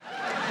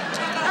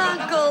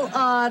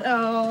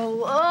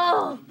Otto.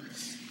 Oh,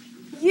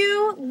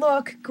 you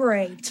look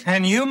great.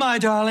 And you, my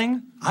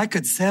darling, I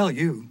could sell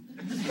you.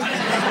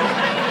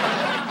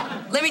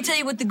 Let me tell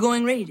you what the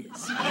going rate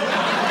is.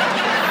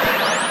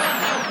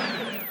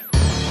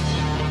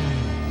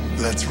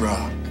 Let's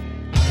rock.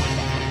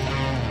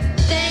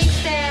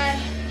 Thanks, Dad.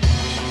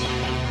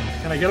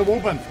 Can I get a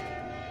whoopin'?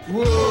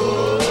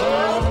 Whoa,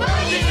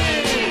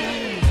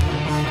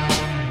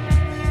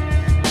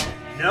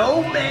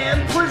 No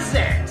Man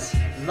presents,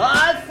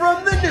 live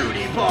from the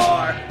nudie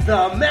bar,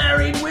 the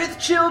Married with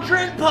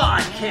Children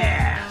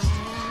podcast.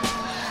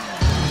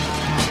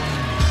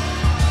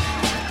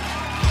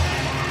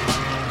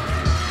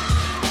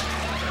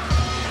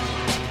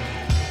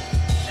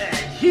 And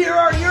here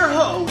are your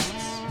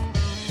hosts,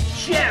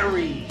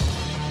 Jerry,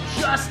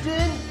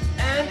 Justin,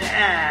 and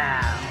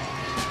Al.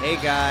 Hey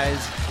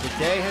guys, the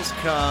day has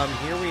come.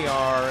 Here we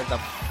are, the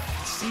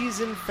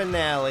season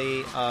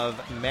finale of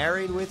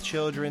Married with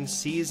Children.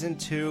 Season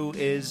 2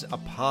 is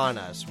upon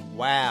us.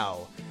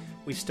 Wow.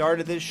 We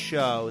started this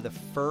show the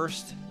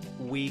first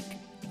week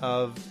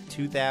of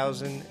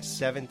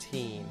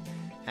 2017,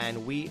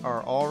 and we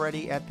are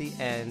already at the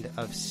end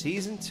of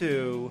Season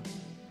 2.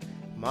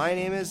 My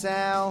name is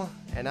Al,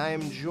 and I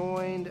am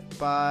joined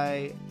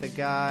by the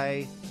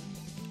guy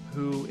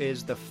who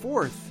is the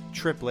fourth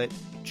triplet,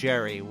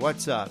 Jerry.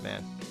 What's up,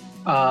 man?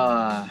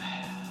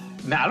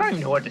 Man, I don't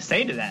even know what to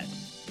say to that.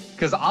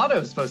 Because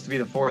Otto's supposed to be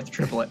the fourth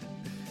triplet.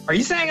 Are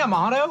you saying I'm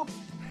Otto?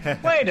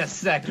 Wait a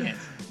second.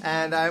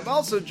 And I'm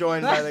also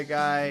joined by the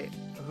guy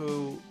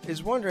who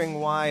is wondering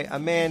why a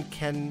man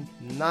can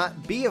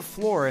not be a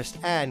florist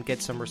and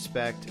get some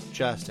respect.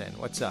 Justin,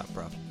 what's up,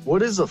 bro?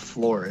 What is a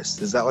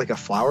florist? Is that like a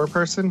flower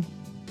person?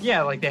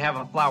 Yeah, like they have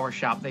a flower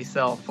shop. They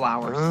sell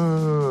flowers.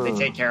 Oh. They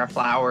take care of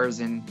flowers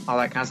and all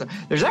that kind of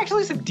stuff. There's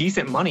actually some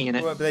decent money in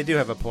it. Well, but they do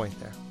have a point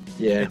there.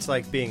 Yeah. It's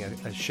like being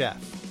a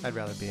chef. I'd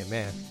rather be a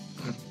man.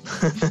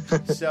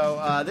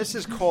 So this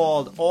is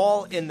called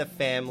All in the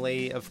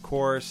Family, of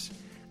course.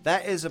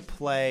 That is a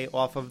play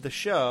off of the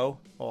show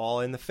All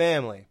in the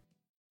Family.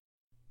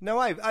 Now,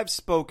 I've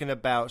spoken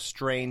about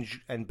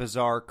strange and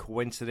bizarre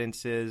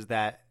coincidences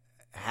that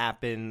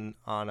happen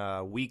on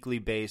a weekly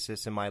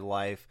basis in my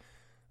life.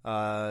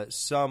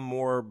 Some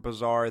more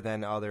bizarre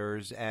than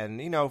others.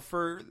 And, you know,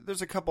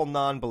 there's a couple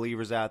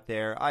non-believers out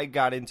there. I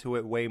got into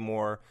it way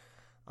more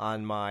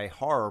on my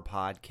horror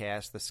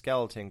podcast, The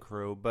Skeleton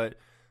Crew. But,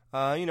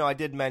 you know, I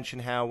did mention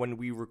how when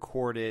we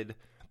recorded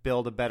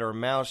Build a Better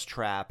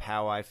Mousetrap,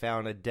 how I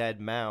found a dead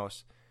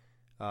mouse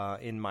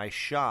in my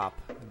shop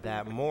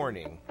that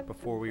morning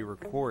before we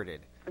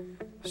recorded.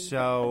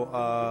 So,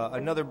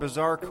 another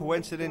bizarre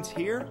coincidence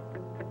here.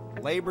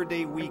 Labor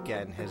Day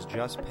weekend has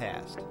just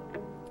passed.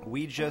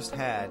 We just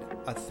had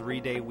a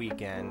 3-day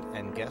weekend,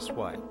 and guess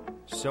what?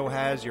 So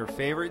has your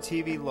favorite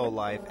TV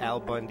lowlife, Al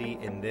Bundy,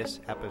 in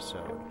this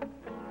episode.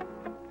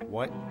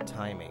 What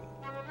timing?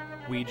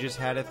 We just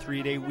had a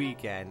 3-day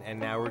weekend, and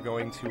now we're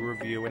going to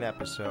review an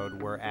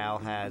episode where Al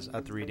has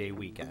a 3-day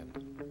weekend.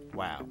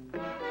 Wow.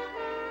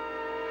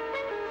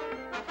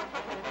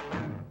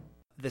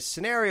 The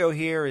scenario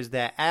here is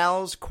that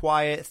Al's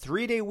quiet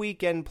 3-day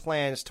weekend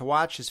plans to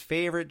watch his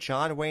favorite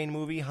John Wayne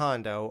movie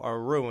Hondo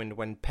are ruined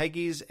when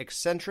Peggy's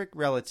eccentric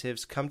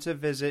relatives come to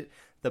visit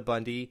the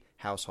Bundy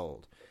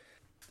household.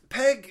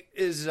 Peg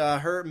is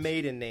her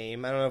maiden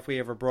name. I don't know if we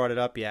ever brought it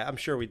up yet. I'm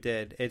sure we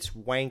did. It's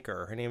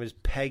Wanker. Her name is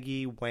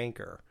Peggy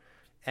Wanker.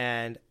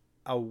 And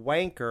a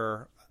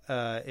wanker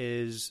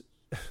is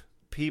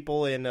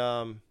people in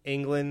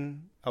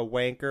England. A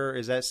wanker,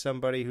 is that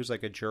somebody who's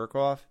like a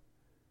jerk-off?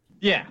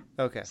 Yeah.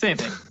 Okay. Same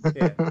thing.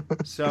 Yeah.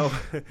 So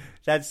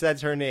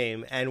that's her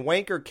name. And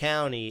Wanker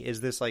County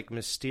is this like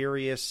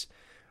mysterious,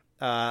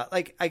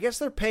 like I guess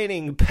they're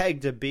painting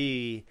Peg to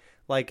be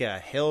like a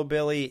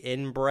hillbilly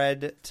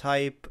inbred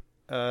type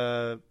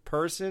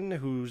person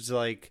who's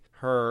like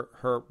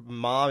her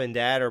mom and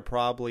dad are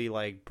probably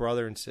like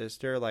brother and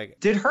sister. Like,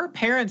 did her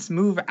parents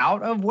move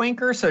out of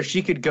Wanker so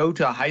she could go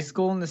to high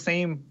school in the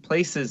same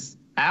place as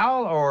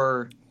Al,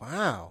 or?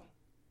 Wow.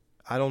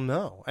 I don't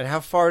know. And how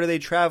far do they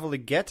travel to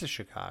get to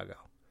Chicago?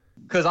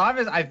 Because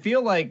I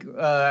feel like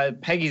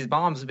Peggy's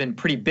mom's been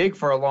pretty big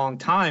for a long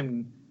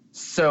time.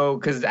 So,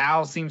 because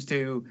Al seems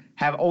to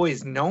have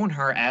always known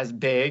her as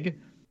big.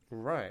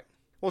 Right.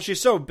 Well,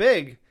 she's so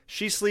big,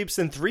 she sleeps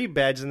in 3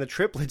 beds and the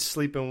triplets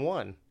sleep in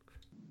 1.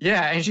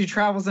 Yeah, and she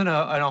travels in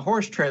a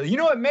horse trailer. You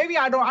know what? Maybe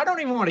I don't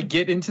even want to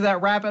get into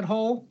that rabbit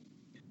hole.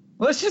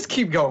 Let's just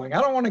keep going. I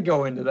don't want to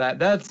go into that.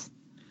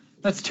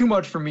 That's too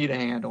much for me to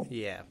handle.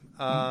 Yeah.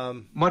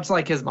 Much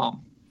like his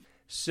mom.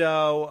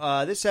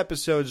 So this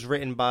episode's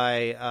written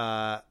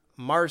by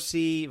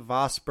Marcy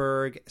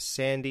Vosberg,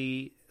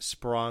 Sandy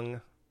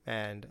Sprung,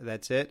 and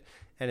that's it.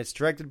 And it's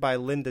directed by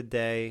Linda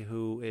Day,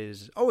 who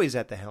is always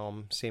at the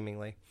helm,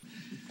 seemingly.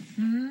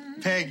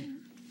 Peg,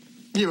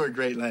 you were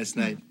great last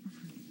night.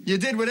 You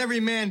did what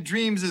every man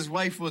dreams his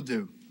wife will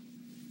do.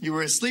 You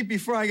were asleep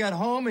before I got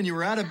home, and you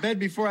were out of bed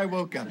before I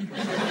woke up.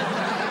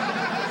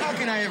 How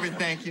can I ever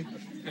thank you?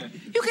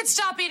 You could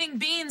stop eating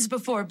beans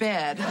before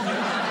bed.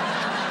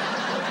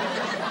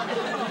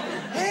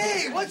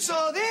 What's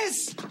all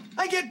this?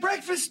 I get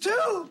breakfast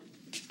too.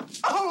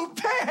 Oh,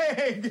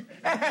 Peg!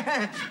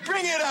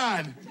 Bring it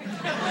on.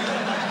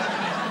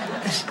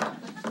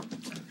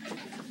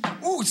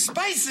 Ooh,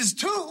 spices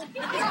too.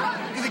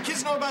 Do the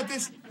kids know about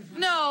this?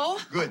 No.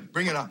 Good,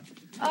 bring it on.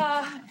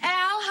 Al,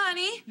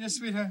 honey. Yes,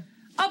 sweetheart.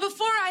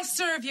 Before I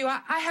serve you,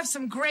 I have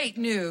some great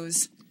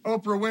news.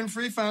 Oprah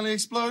Winfrey finally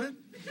exploded?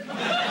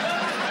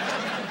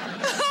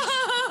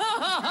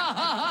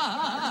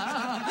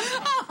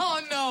 Oh,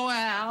 no,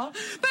 Al.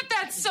 But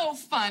that's so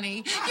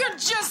funny. You're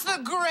just the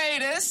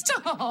greatest.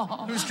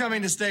 Who's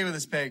coming to stay with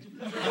us, Peg?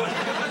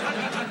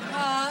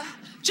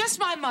 Just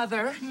my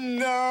mother.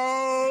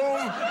 No.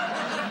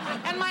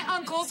 And my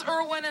uncles,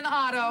 Erwin and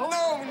Otto.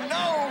 No.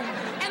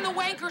 And the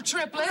Wanker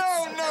triplets.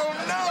 No.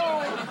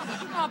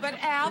 Oh, but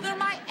Al, they're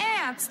my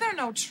aunts. They're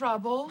no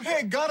trouble.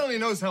 Peg, God only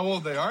knows how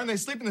old they are, and they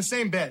sleep in the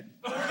same bed.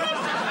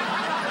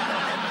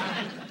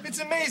 It's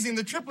amazing.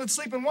 The triplets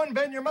sleep in one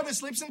bed, and your mother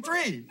sleeps in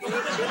 3. Well,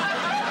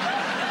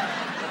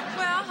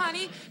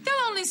 honey,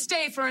 they'll only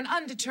stay for an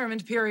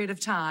undetermined period of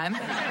time.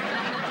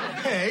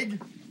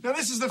 Peg, now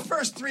this is the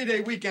first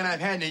 3-day weekend I've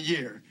had in a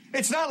year.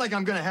 It's not like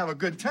I'm going to have a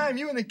good time.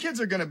 You and the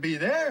kids are going to be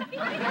there.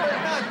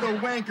 Not the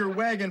Wanker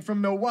wagon from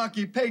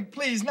Milwaukee, Peg.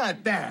 Please,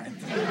 not that.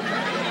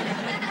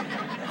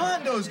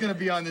 Hondo's going to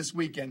be on this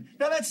weekend.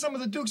 Now, that's some of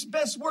the Duke's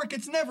best work.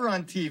 It's never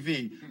on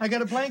TV. I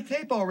got a blank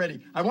tape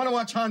already. I want to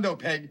watch Hondo,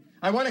 Peg.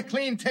 I want a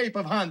clean tape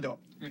of Hondo.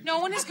 No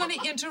one is going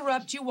to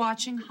interrupt you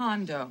watching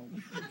Hondo.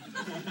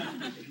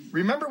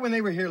 Remember when they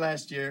were here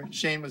last year?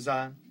 Shane was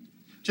on.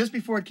 Just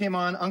before it came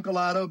on, Uncle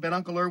Otto bet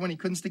Uncle Erwin he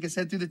couldn't stick his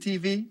head through the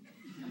TV.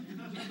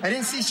 I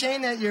didn't see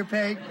Shane that year,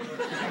 Peg.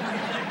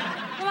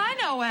 Well, I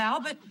know,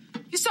 Al, but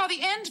you saw the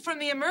end from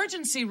the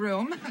emergency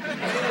room.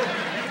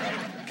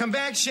 Come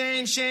back,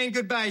 Shane. Shane,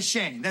 goodbye,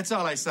 Shane. That's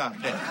all I saw,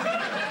 Peg.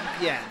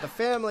 Yeah, the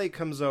family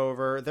comes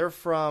over. They're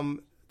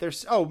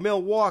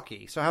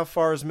Milwaukee. So how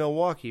far is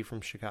Milwaukee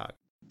from Chicago?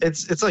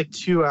 It's like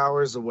 2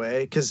 hours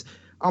away, because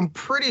I'm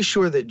pretty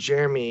sure that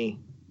Jeremy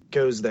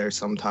goes there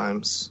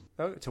sometimes.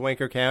 Oh, to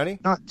Wanker County?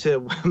 Not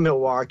to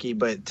Milwaukee,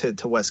 but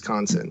to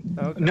Wisconsin.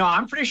 Okay. No,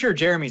 I'm pretty sure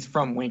Jeremy's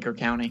from Wanker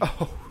County.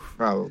 Oh.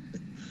 Probably.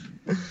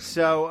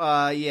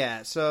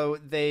 So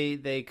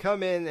they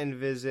come in and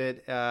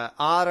visit.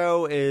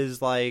 Otto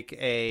is like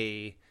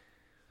a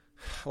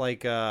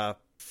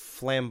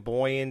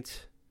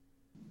flamboyant,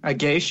 A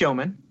gay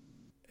showman.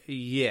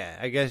 Yeah,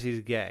 I guess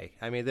he's gay.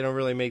 I mean, they don't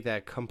really make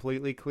that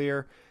completely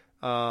clear.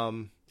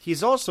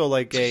 He's also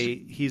like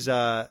he's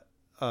a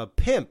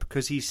pimp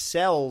because he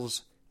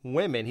sells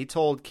women. He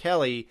told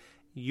Kelly,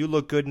 "You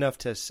look good enough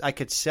I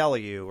could sell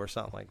you," or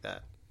something like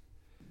that.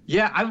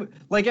 Yeah,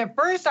 at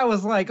first I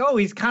was like, oh,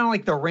 he's kind of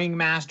like the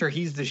ringmaster.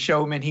 He's the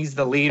showman. He's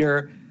the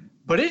leader.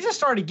 But it just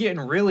started getting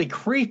really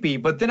creepy.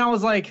 But then I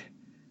was like,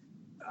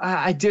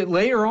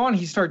 later on,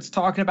 he starts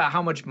talking about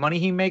how much money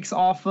he makes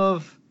off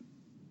of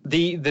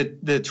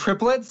the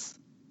triplets.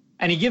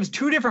 And he gives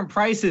 2 different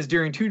prices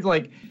during 2,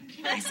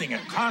 Racing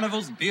at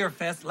Carnival's Beer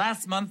Fest.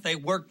 Last month, they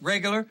worked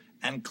regular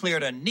and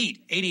cleared a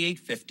neat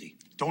 $88.50.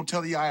 Don't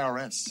tell the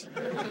IRS.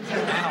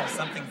 Now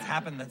something's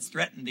happened that's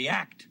threatened the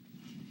act.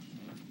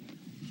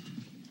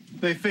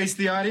 They face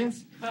the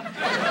audience?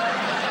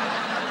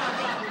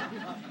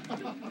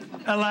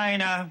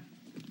 Elena,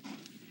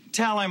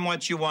 tell him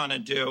what you want to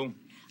do.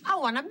 I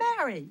want to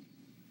marry.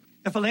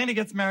 If Elena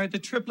gets married, the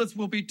triplets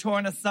will be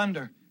torn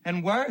asunder.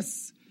 And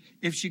worse,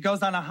 if she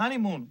goes on a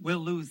honeymoon, we'll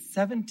lose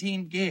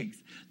 17 gigs.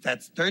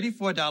 That's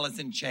 $34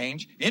 in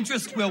change.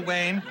 Interest will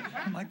wane.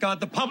 Oh, my God,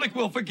 the public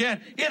will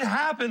forget. It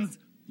happens.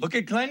 Look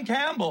at Glenn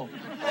Campbell.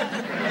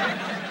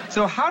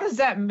 So how does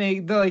that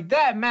make...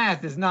 that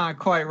math is not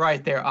quite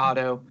right there,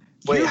 Otto.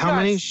 Wait, how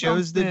many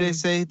shows did they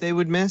say they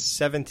would miss?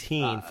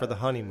 17 for the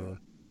honeymoon.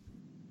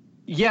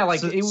 Yeah,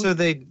 so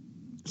they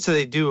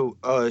do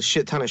a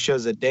shit ton of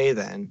shows a day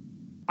then.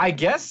 I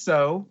guess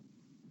so.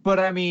 But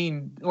I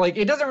mean,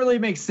 it doesn't really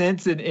make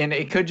sense, and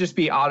it could just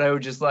be Otto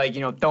just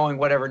throwing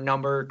whatever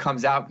number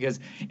comes out,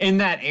 because in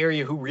that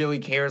area, who really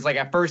cares?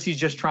 At first he's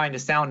just trying to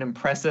sound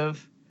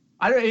impressive.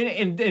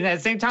 And at the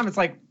same time, it's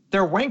like,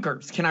 they're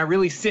wankers. Can I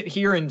really sit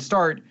here and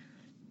start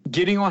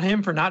getting on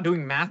him for not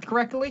doing math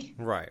correctly?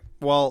 Right.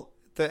 Well,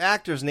 the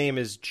actor's name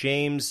is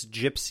James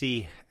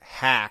Gypsy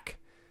Haake,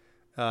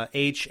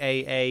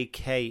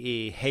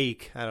 Haake,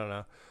 Hake, I don't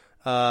know.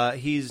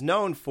 He's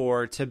known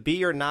for To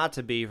Be or Not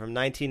to Be from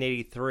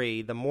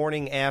 1983, The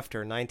Morning After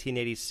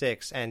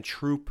 1986, and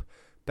Troop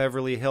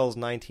Beverly Hills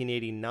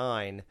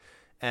 1989.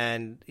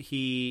 And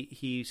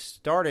he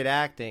started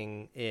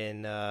acting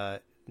in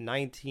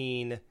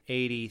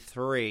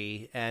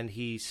 1983, and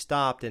he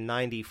stopped in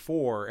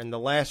 94, and the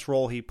last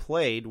role he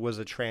played was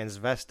a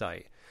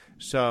transvestite.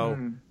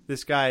 So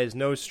this guy is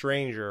no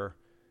stranger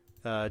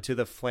to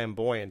the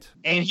flamboyant.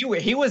 And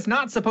he was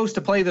not supposed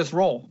to play this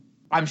role.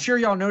 I'm sure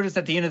y'all noticed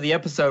at the end of the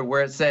episode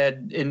where it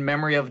said, in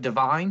memory of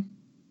Divine.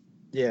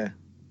 Yeah.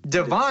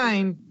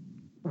 Divine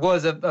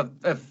was a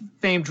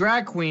famed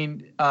drag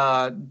queen,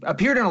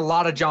 appeared in a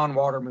lot of John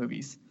Water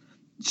movies.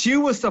 She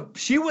was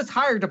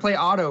hired to play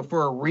Otto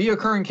for a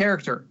reoccurring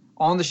character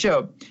on the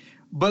show.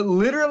 but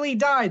literally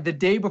died the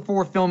day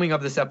before filming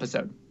of this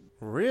episode.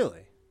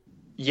 Really?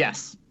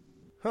 Yes.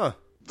 Huh.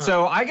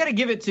 So I got to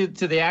give it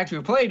to the actor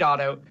who played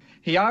Otto.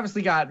 He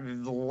obviously got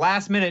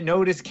last minute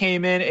notice,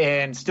 came in,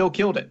 and still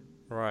killed it.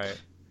 Right.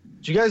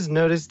 Did you guys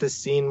notice the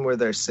scene where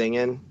they're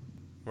singing?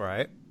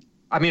 Right.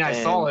 I mean, I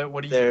saw it.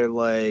 What do you? They're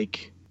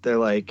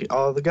like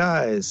all the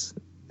guys,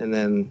 and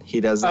then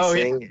he doesn't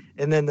sing,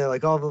 and then they're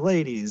like all the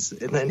ladies,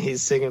 and then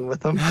he's singing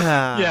with them.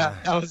 Yeah,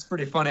 that was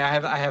pretty funny.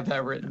 I have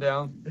that written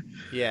down.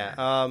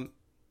 Yeah.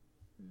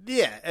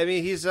 Yeah. I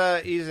mean, he's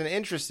an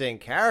interesting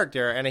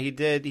character, and he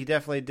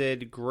definitely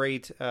did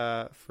great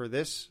for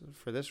this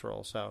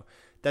role. So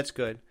that's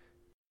good.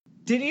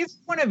 Did either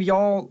one of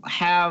y'all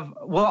have?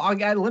 Well,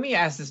 let me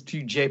ask this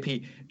to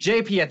JP.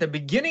 JP, at the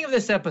beginning of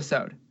this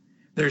episode,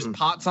 there's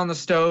pots on the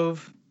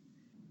stove.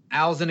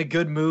 Al's in a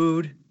good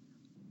mood.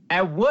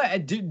 At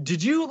what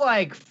did you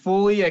like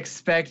fully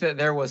expect that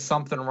there was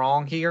something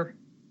wrong here?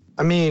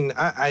 I mean,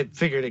 I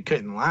figured it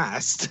couldn't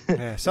last.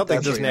 Yeah,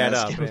 something doesn't add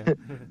up.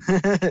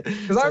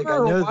 Because I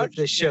know that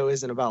this show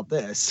isn't about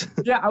this.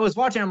 Yeah, I was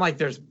watching. I'm like,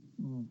 there's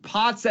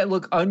pots that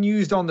look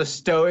unused on the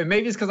stove, and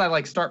maybe it's because I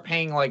like start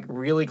paying like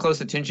really close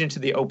attention to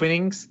the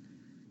openings,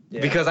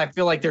 because I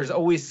feel like there's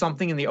always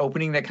something in the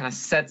opening that kind of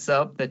sets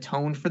up the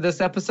tone for this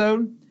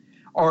episode,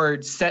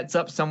 or sets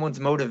up someone's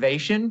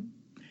motivation.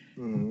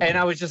 And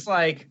I was just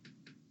like,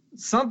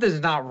 something's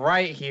not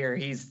right here.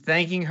 He's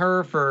thanking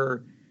her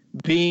for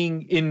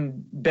being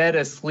in bed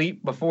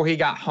asleep before he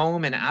got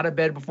home and out of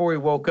bed before he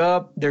woke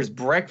up. There's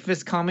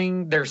breakfast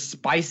coming. There's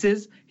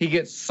spices. He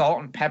gets salt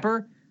and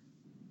pepper.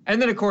 And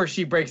then, of course,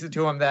 she breaks it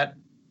to him that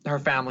her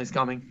family's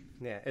coming.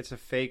 Yeah, it's a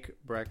fake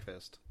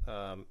breakfast.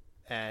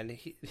 And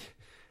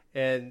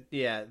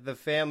the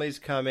family's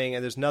coming,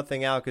 and there's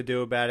nothing Al could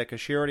do about it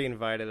because she already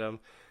invited him.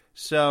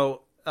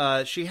 So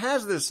she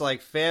has this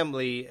like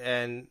family,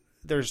 and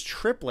there's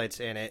triplets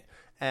in it,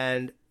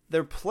 and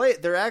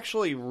they're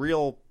actually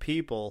real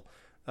people.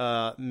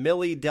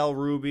 Millie Del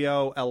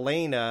Rubio,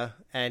 Elena,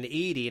 and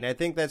Edie, and I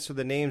think that's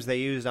the names they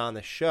used on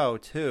the show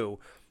too.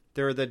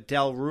 They're the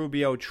Del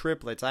Rubio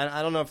triplets.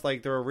 I don't know if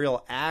like they're a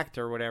real act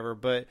or whatever,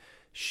 but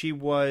she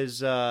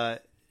was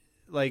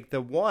like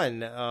the one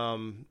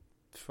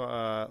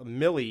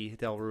Millie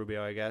Del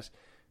Rubio, I guess.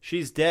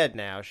 She's dead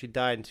now. She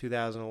died in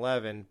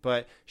 2011,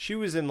 but she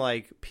was in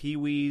like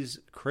Pee-wee's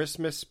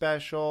Christmas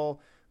special,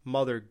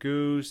 Mother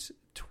Goose,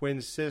 Twin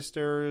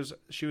Sisters.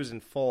 She was in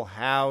Full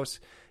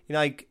House. You know,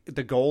 like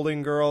the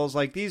Golden Girls.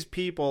 Like these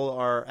people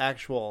are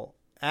actual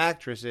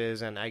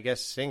actresses and I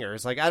guess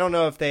singers. Like I don't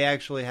know if they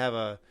actually have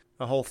a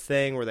whole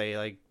thing where they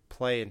like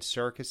play in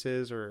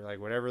circuses or like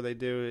whatever they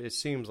do. It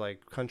seems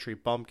like Country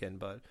Bumpkin,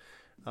 but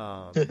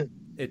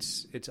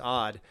it's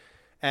odd.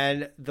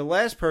 And the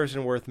last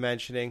person worth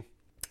mentioning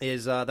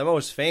is the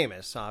most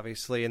famous,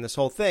 obviously, in this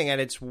whole thing.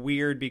 And it's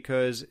weird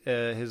because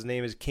his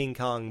name is King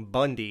Kong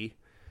Bundy.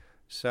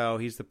 So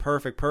he's the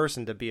perfect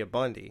person to be a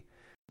Bundy.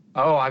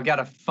 Oh, I've got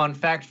a fun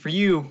fact for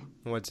you.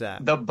 What's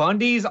that? The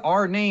Bundys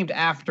are named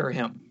after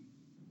him.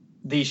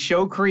 The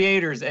show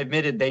creators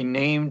admitted they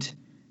named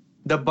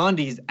the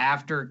Bundys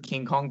after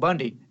King Kong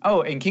Bundy.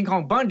 Oh, and King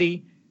Kong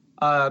Bundy,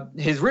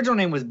 his original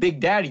name was Big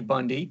Daddy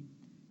Bundy.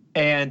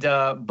 And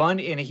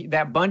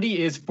that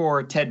Bundy is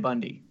for Ted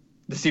Bundy,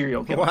 the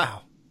serial killer.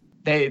 Wow.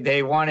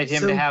 They wanted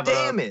him to have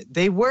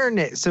they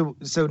weren't. So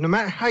no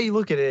matter how you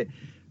look at it,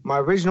 my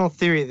original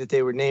theory that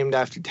they were named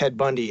after Ted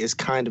Bundy is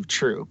kind of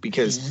true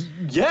because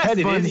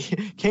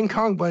King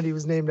Kong Bundy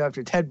was named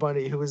after Ted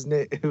Bundy,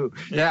 who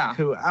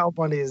Al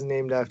Bundy is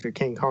named after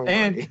King Kong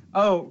Bundy.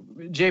 Oh,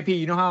 JP,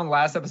 you know how in the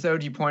last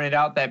episode you pointed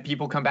out that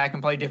people come back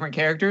and play different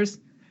characters?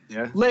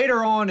 Yeah.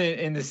 Later on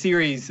in the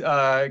series,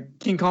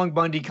 King Kong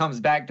Bundy comes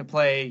back to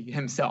play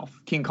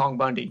himself, King Kong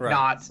Bundy,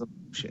 right.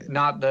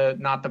 not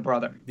the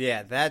brother.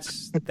 Yeah,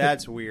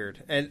 that's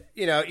weird. And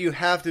you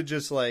have to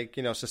just like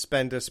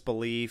suspend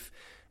disbelief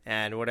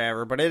and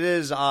whatever. But it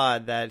is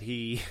odd that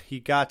he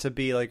got to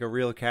be like a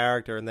real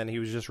character, and then he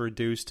was just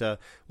reduced to,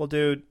 well,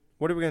 dude,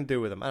 what are we gonna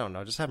do with him? I don't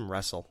know. Just have him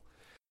wrestle.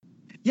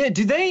 Yeah.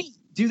 Do they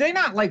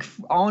not like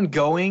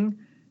ongoing?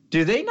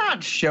 Do they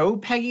not show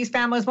Peggy's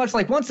family as much?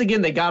 Like, once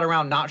again, they got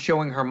around not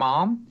showing her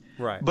mom.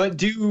 Right. But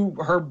do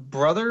her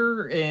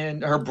brother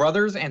and her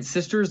brothers and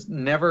sisters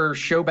never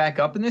show back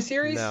up in this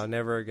series? No,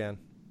 never again.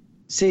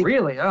 See,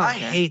 really? Oh, I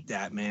hate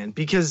that, man,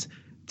 because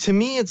to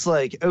me it's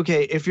like,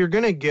 okay, if you're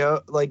going to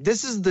go, like,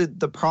 this is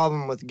the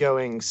problem with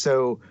going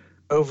so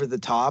over the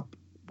top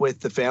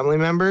with the family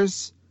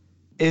members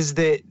is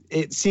that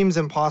it seems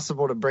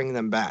impossible to bring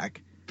them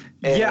back.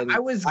 And yeah,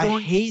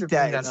 I hate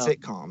that in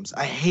sitcoms.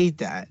 I hate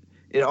that.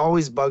 It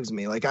always bugs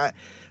me. Like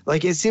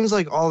it seems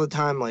like all the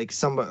time, like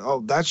somebody,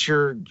 oh, that's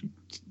your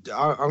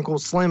Uncle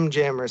Slim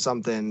Jim or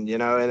something,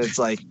 and it's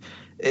like,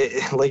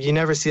 like you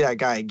never see that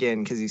guy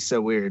again because he's so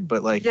weird.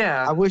 But like,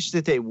 yeah, I wish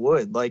that they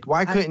would. Like,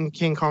 why couldn't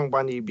King Kong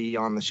Bundy be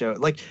on the show?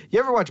 Like, you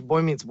ever watch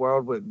Boy Meets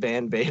World with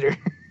Van Vader?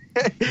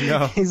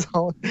 No. he's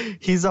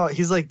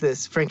like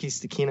this Frankie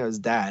Stechino's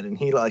dad, and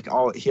he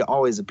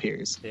always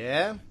appears.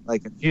 Yeah,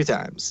 like a few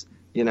times.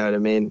 You know what I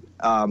mean?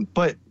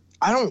 But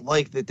I don't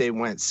like that they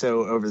went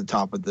so over the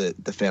top with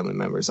the family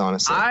members,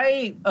 honestly.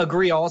 I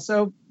agree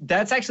also.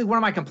 That's actually one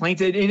of my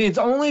complaints. And it's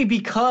only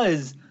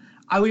because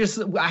I'm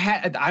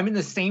in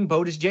the same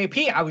boat as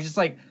JP. I was just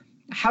like,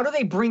 how do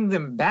they bring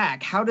them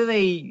back? How do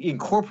they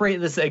incorporate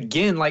this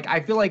again? Like, I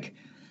feel like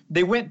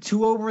they went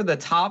too over the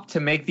top to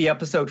make the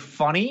episode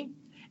funny.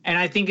 And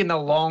I think in the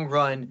long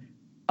run,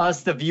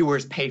 us, the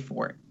viewers, pay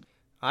for it.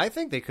 I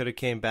think they could have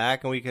came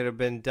back and we could have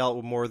been dealt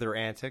with more of their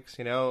antics,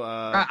 you know.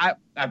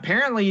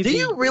 Apparently, do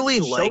you really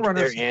like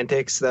their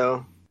antics,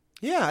 though?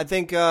 Yeah, I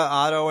think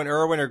Otto and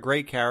Erwin are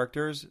great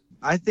characters.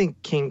 I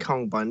think King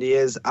Kong Bundy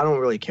is. I don't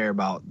really care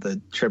about the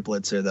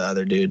triplets or the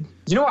other dude.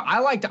 You know what?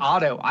 I liked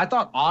Otto. I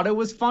thought Otto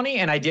was funny,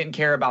 and I didn't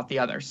care about the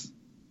others.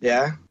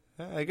 Yeah?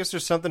 I guess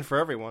there's something for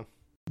everyone.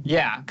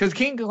 Yeah, because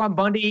King Kong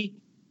Bundy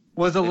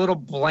was a little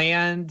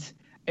bland.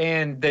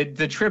 And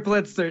the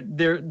triplets,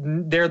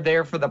 they're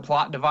there for the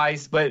plot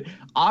device, but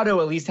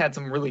Otto at least had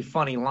some really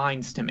funny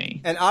lines to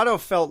me. And Otto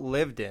felt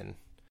lived in.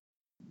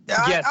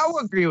 Yes. I will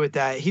agree with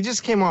that. He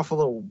just came off a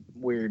little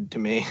weird to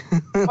me.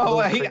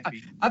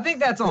 I think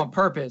that's on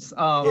purpose.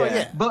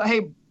 Yeah. But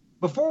hey,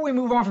 before we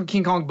move on from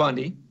King Kong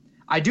Bundy,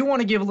 I do want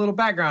to give a little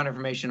background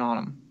information on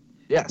him.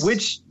 Yes.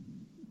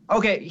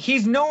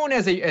 He's known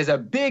as a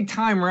big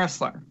time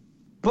wrestler,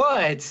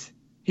 but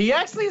he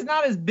actually is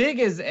not as big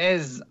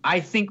as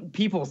I think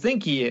people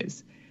think he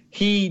is.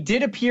 He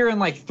did appear in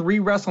like 3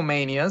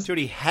 WrestleManias. Dude,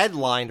 he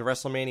headlined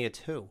WrestleMania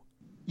 2.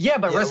 Yeah,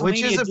 but WrestleMania,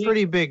 which is a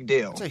pretty big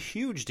deal. It's a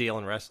huge deal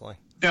in wrestling.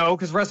 No,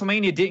 because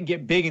WrestleMania didn't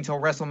get big until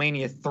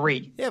WrestleMania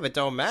 3. Yeah, but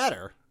don't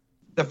matter.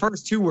 The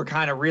first 2 were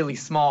kind of really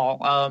small.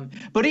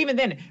 But even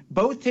then,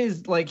 both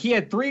he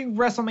had 3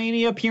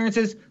 WrestleMania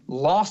appearances,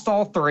 lost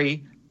all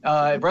 3.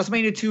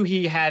 WrestleMania 2,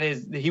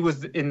 he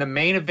was in the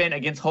main event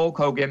against Hulk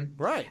Hogan,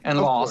 right,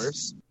 and lost.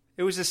 Course.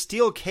 It was a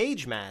steel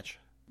cage match.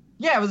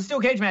 Yeah, it was a steel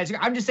cage match.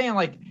 I'm just saying,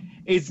 like,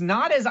 it's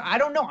not as I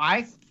don't know.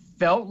 I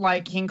felt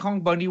like King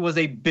Kong Bundy was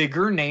a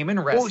bigger name in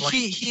wrestling. Well,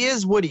 he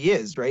is what he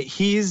is, right?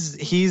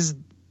 He's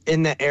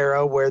in the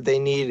era where they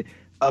need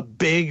a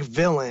big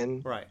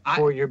villain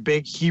for your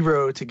big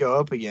hero to go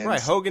up against.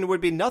 Right, Hogan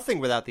would be nothing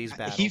without these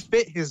battles. He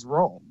fit his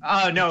role.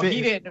 No,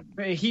 he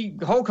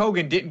didn't. Hulk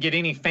Hogan didn't get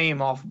any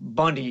fame off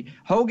Bundy.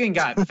 Hogan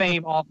got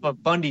fame off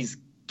of Bundy's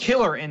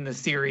killer in the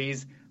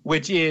series,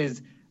 which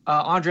is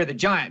Andre the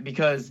Giant,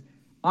 because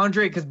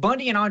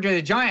Bundy and Andre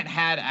the Giant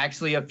had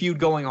actually a feud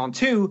going on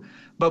too,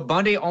 but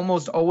Bundy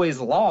almost always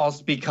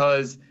lost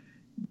because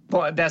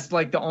that's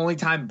like the only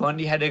time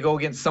Bundy had to go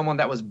against someone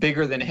that was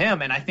bigger than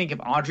him. And I think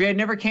if Andre had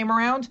never came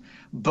around,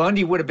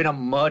 Bundy would have been a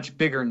much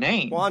bigger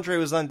name. Well, Andre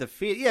was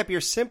undefeated. Yeah, but you're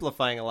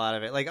simplifying a lot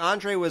of it. Like,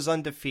 Andre was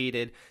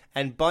undefeated,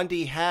 and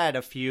Bundy had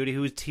a feud.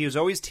 He was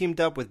always teamed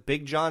up with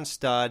Big John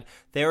Studd.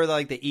 They were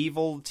like the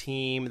evil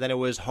team. Then it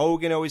was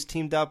Hogan always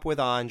teamed up with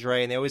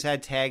Andre, and they always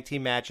had tag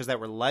team matches that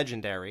were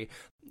legendary.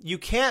 You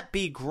can't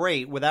be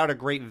great without a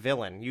great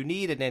villain. You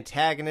need an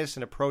antagonist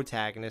and a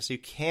protagonist.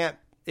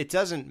 It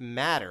doesn't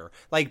matter.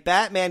 Like,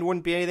 Batman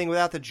wouldn't be anything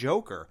without the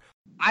Joker.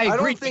 I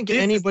don't think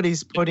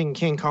anybody's putting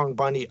King Kong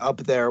Bundy up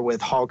there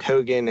with Hulk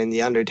Hogan and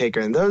The Undertaker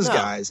and those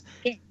guys.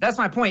 That's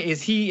my point,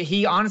 is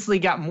he honestly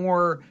got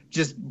more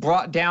just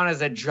brought down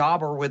as a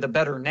jobber with a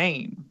better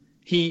name.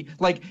 I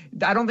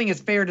don't think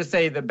it's fair to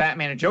say the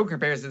Batman and Joker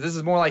comparison. This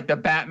is more like the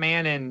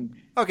Batman and...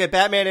 Okay,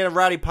 Batman and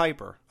Roddy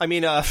Piper. I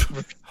mean,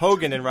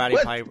 Hogan and Roddy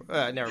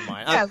Piper. Never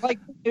mind.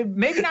 Yeah,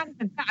 maybe not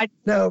even that.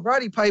 No,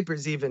 Roddy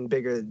Piper's even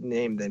bigger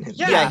name than him.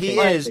 Yeah, he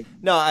is.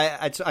 No,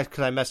 because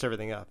I messed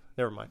everything up.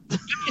 Never mind.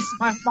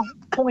 My whole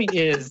point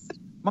is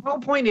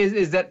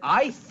that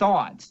I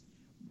thought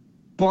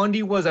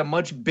Bundy was a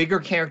much bigger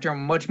character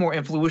and much more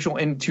influential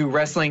into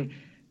wrestling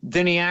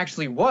than he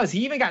actually was.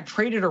 He even got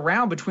traded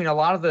around between a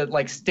lot of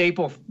the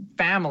staple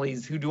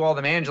families who do all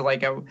the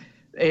managing.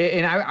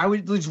 And I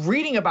was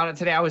reading about it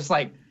today. I was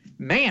like,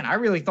 man, I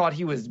really thought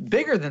he was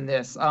bigger than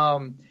this.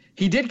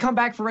 He did come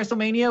back for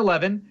WrestleMania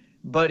 11,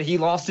 but he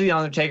lost to The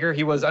Undertaker.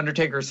 He was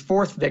Undertaker's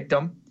 4th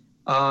victim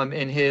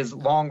in his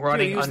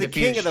long-running undefeated streak.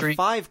 He was the king of the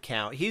 5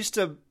 count. He used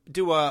to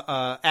do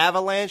a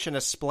avalanche and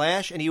a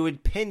splash, and he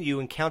would pin you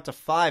and count to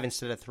 5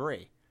 instead of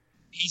 3.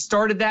 He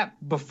started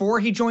that before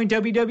he joined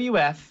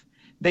WWF.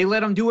 They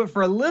let him do it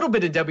for a little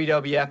bit of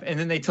WWF, and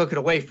then they took it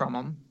away from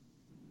him.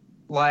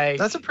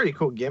 That's a pretty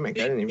cool gimmick.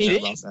 I didn't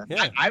even know about that.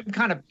 Yeah. I'm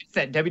kind of pissed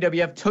that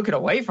WWF took it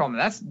away from him.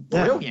 That's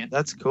brilliant. Yeah,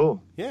 that's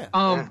cool. Yeah.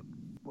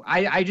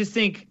 I just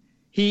think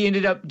he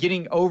ended up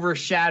getting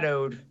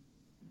overshadowed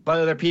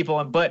by other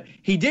people, but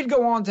he did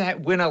go on to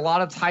win a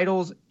lot of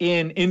titles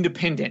in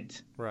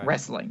independent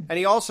wrestling. And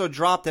he also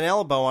dropped an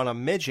elbow on a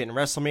midget in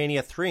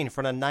WrestleMania 3 in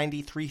front of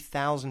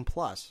 93,000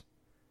 plus.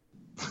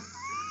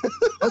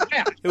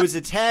 Okay. It was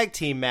a tag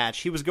team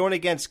match. He was going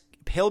against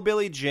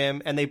Hillbilly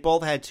Jim, and they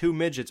both had 2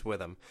 midgets with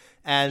him.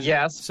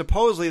 And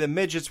supposedly the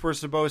midgets were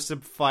supposed to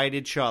fight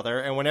each other,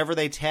 and whenever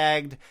they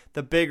tagged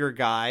the bigger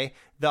guy,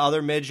 the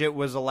other midget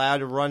was allowed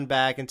to run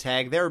back and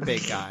tag their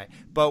big guy.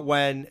 But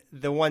when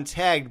the one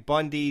tagged,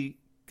 Bundy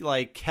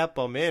like kept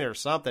him in or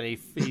something.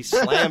 He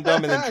slammed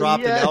him and then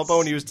dropped an elbow,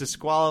 and he was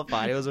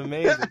disqualified. It was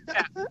amazing.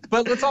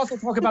 But let's also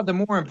talk about the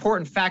more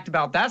important fact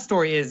about that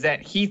story is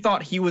that he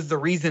thought he was the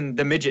reason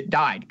the midget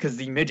died, because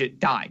the midget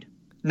died.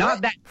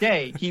 Not that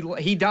day.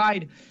 He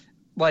died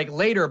like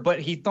later, but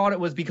he thought it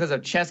was because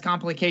of chest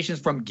complications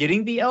from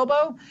getting the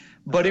elbow.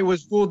 But it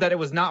was ruled that it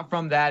was not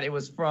from that. It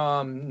was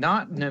from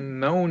not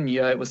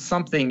pneumonia. It was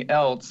something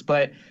else.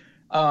 But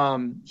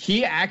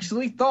he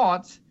actually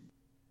thought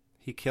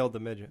he killed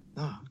the midget.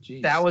 Oh,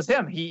 geez. That was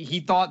him.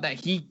 He thought that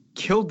he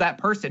killed that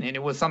person, and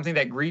it was something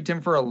that grieved him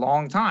for a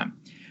long time.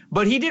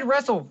 But he did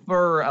wrestle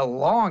for a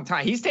long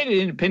time. He stayed in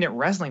independent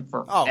wrestling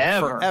forever. Oh,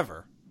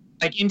 forever.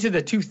 Like into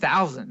the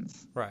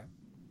 2000s. Right.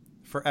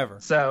 Forever.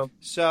 So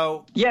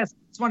yes, I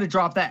just wanted to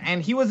drop that.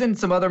 And he was in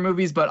some other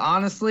movies, but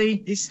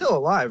honestly, he's still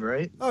alive,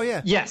 right? Oh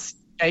yeah. Yes.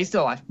 Yeah, he's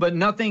still alive, but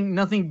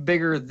nothing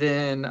bigger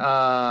than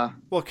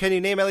Well, can you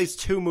name at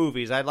least 2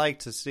 movies? I'd like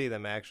to see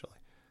them actually.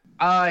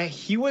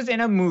 He was in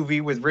a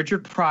movie with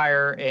Richard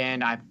Pryor,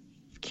 and I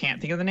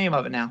can't think of the name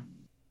of it now.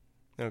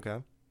 Okay.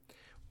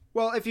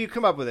 Well, if you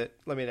come up with it,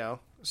 let me know.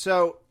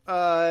 So,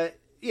 so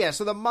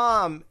the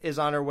mom is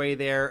on her way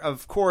there.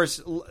 Of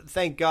course,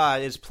 thank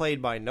God, is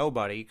played by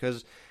nobody,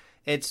 because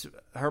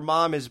her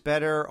mom is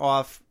better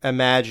off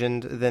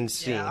imagined than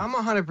seen. Yeah, I'm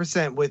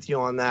 100% with you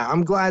on that.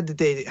 I'm glad that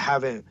they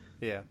haven't.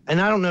 Yeah.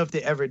 And I don't know if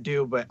they ever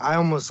do, but I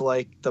almost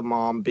like the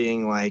mom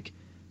being like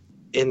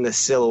in the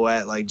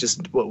silhouette, like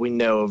just what we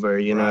know of her.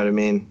 You know what I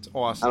mean? It's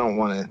awesome. I don't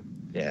want to.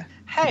 Yeah.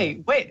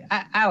 Hey, wait,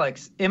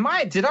 Alex,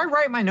 did I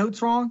write my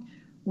notes wrong?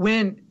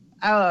 When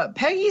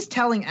Peggy's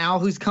telling Al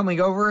who's coming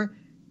over,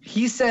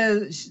 she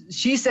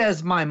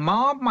says, my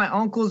mom, my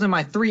uncles, and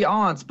my 3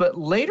 aunts, but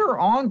later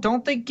on,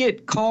 don't they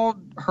get called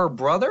her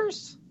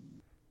brothers?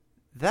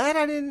 That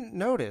I didn't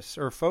notice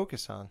or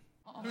focus on.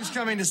 Who's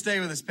coming to stay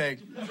with us, Peg?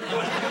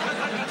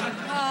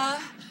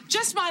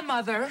 Just my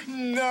mother.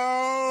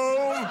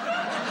 No.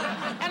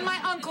 And my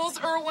uncles,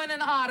 Erwin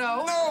and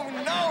Otto.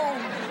 No.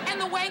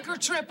 And the Wanker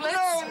triplets.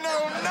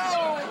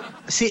 No.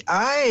 See,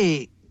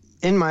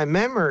 in my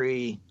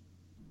memory,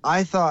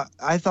 I thought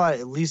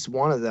at least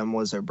one of them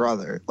was her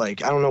brother.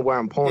 Like, I don't know where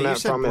I'm pulling that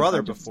from. You said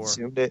brother before.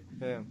 Assumed it.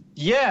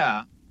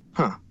 Yeah.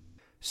 Huh.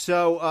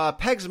 So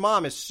Peg's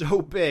mom is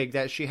so big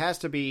that she has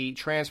to be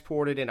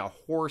transported in a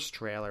horse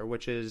trailer,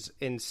 which is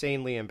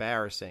insanely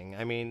embarrassing.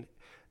 I mean,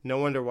 no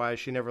wonder why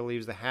she never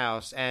leaves the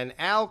house. And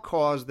Al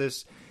caused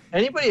this.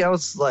 Anybody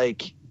else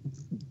like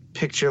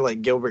picture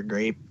like Gilbert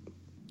Grape?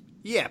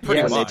 Yeah,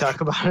 pretty much. When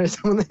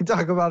they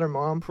talk about her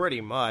mom.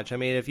 Pretty much. I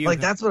mean, if you like,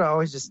 that's what I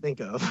always just think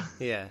of.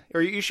 Yeah,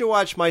 or you should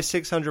watch My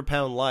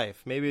 600-Pound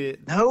Life. Maybe.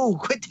 No,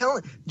 quit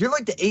telling. You're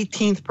like the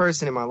 18th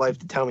person in my life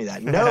to tell me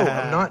that. No,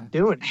 I'm not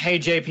doing it. Hey,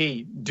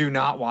 JP, do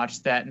not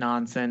watch that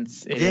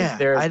nonsense.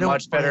 There's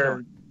much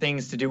better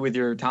things to do with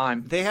your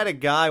time. They had a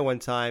guy one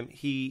time.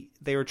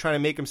 They were trying to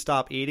make him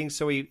stop eating,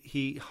 so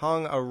he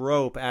hung a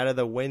rope out of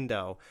the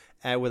window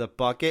with a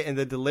bucket, and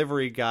the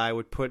delivery guy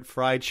would put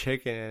fried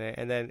chicken in it,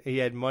 and then he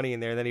had money in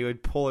there, and then he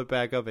would pull it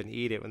back up and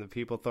eat it when the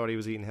people thought he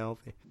was eating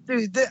healthy.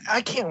 Dude, I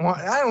can't watch.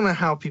 I don't know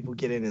how people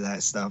get into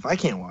that stuff. I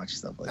can't watch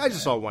stuff like that. I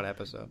just saw one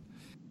episode.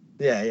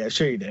 Yeah,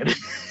 sure you did.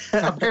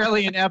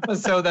 Apparently an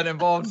episode that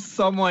involves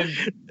someone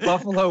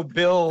Buffalo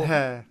Bill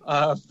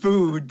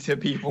food to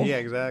people. Yeah,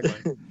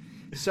 exactly.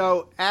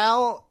 So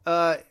Al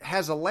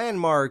has a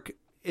landmark.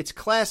 It's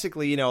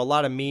classically, a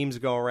lot of memes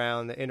go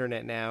around the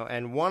internet now,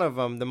 and one of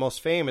them, the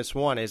most famous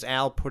one, is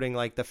Al putting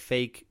like the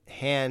fake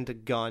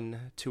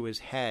handgun to his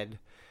head,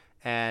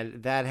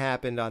 and that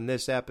happened on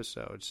this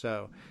episode.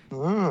 So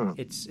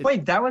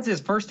Wait, that was his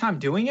first time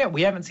doing it?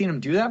 We haven't seen him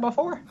do that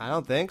before? I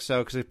don't think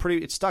so, because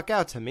it stuck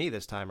out to me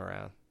this time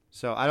around.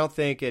 So I don't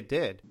think it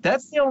did.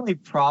 That's the only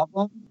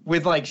problem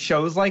with like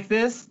shows like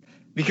this,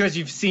 because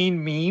you've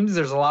seen memes.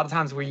 There's a lot of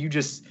times where you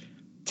just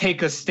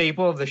take a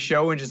staple of the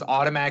show and just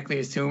automatically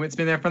assume it's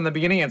been there from the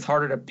beginning. It's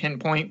harder to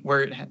pinpoint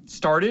where it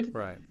started.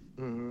 Right.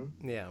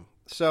 Mm-hmm. Yeah.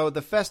 So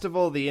the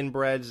festival, the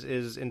Inbreds,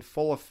 is in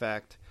full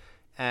effect,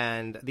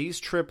 and these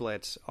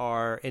triplets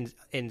are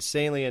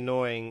insanely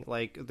annoying.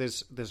 Like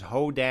there's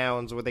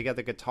hoedowns where they got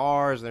the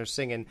guitars and they're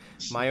singing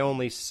 "My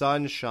Only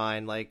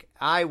Sunshine." Like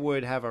I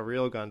would have a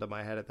real gun to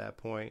my head at that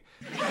point.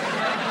 Well,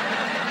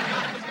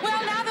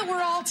 now that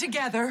we're all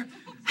together,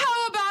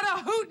 how about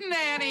a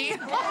hootenanny?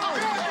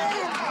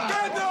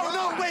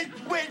 No, wait.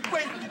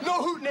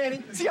 No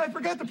hootenanny. See, I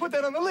forgot to put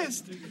that on the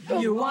list.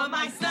 You are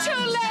my son. Too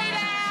late,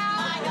 Al.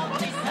 My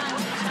only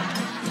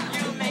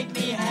sunshine. You make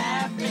me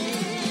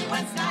happy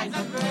when skies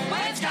are gray.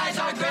 When skies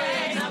are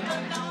gray.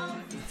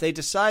 They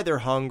decide they're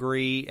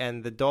hungry,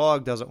 and the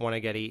dog doesn't want to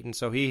get eaten,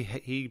 so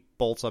he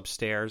bolts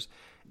upstairs.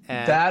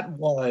 And that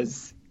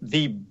was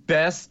the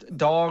best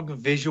dog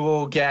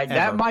visual gag. Ever.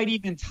 That might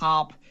even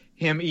top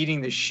him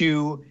eating the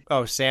shoe.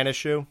 Oh, Santa's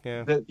shoe?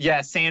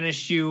 Yeah. Santa's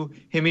shoe.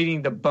 Him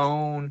eating the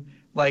bone.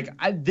 Like,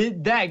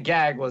 that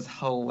gag was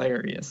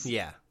hilarious.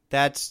 Yeah,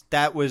 that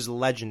was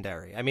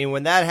legendary. I mean,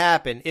 when that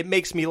happened, it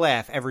makes me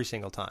laugh every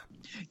single time.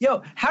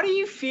 Yo, how do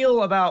you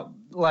feel about,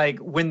 like,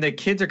 when the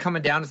kids are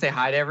coming down to say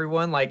hi to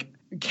everyone? Like,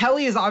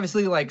 Kelly is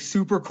obviously like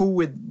super cool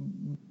with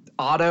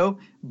Otto.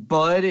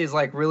 Bud is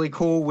like really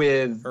cool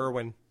with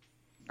Erwin.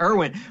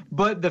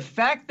 But the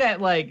fact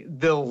that like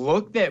the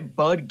look that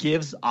Bud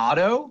gives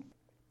Otto.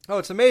 Oh,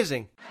 it's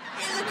amazing.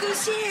 Hey, look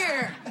who's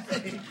here.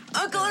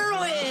 Uncle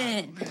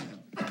Erwin.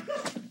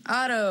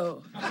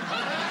 Otto.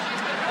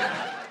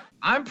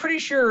 I'm pretty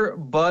sure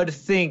Bud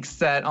thinks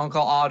that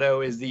Uncle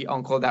Otto is the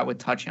uncle that would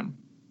touch him.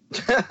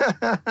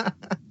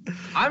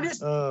 I'm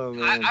just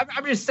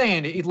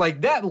saying,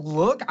 like that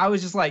look, I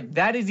was just like,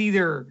 that is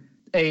either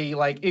a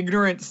like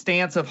ignorant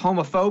stance of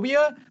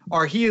homophobia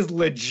or he is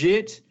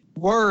legit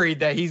worried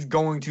that he's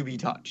going to be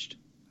touched.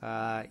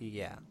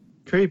 Yeah.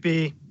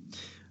 Creepy.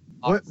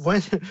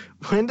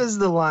 When does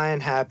the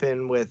line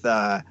happen with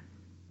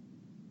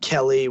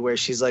Kelly where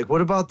she's like,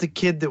 what about the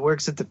kid that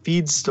works at the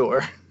feed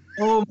store?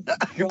 Oh my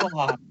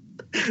God.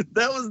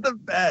 That was the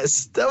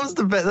best.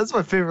 That's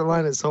my favorite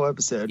line of this whole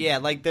episode. Yeah,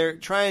 like they're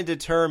trying to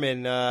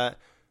determine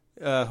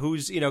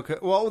who's,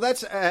 well,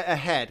 that's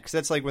ahead because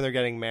that's like when they're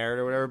getting married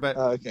or whatever. But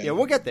okay. Yeah,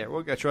 we'll get there.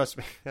 Trust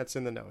me, that's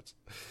in the notes.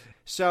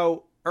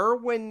 So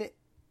Erwin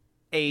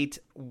ate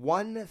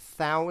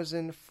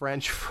 1,000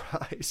 French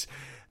fries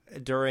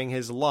during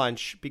his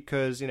lunch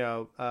because,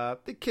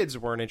 the kids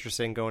weren't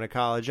interested in going to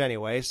college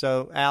anyway.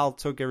 So Al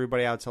took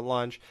everybody out to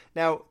lunch.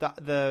 Now,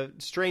 the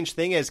strange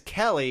thing is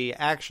Kelly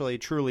actually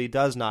truly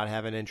does not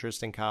have an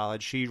interest in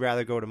college. She'd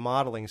rather go to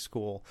modeling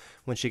school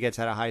when she gets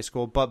out of high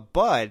school. But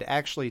Bud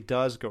actually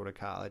does go to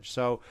college.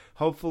 So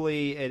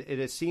hopefully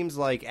it seems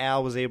like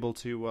Al was able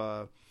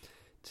to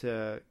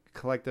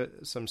collect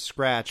some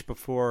scratch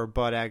before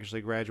Bud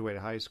actually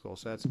graduated high school.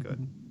 So that's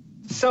good.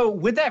 So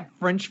with that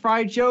French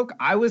fry joke,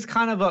 I was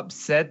kind of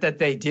upset that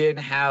they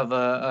didn't have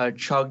a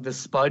chug the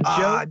spud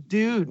joke.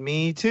 Dude,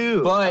 me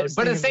too. But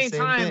at the same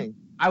time,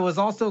 I was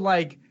also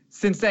like,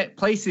 since that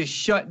place is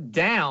shut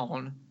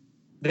down,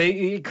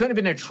 it couldn't have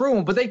been a true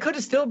one, but they could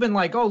have still been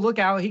like, oh, look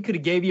out, he could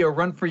have gave you a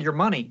run for your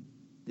money.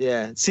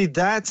 Yeah. See,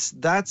 that's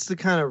the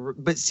kind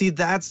of, but see,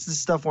 that's the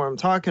stuff where I'm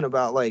talking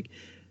about. Like,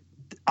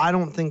 I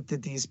don't think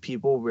that these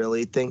people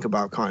really think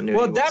about continuity.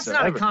 Well, that's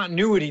whatsoever. not a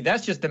continuity.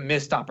 That's just a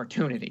missed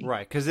opportunity.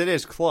 Right, because it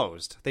is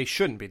closed. They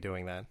shouldn't be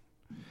doing that.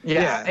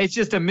 Yeah, it's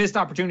just a missed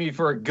opportunity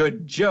for a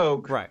good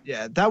joke. Right.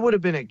 Yeah, that would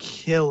have been a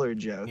killer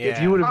joke. Yeah.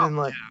 If you would have been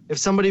like, if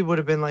somebody would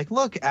have been like,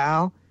 look,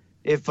 Al,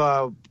 if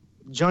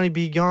Johnny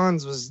B.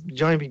 Goods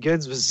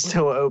was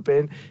still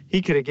open,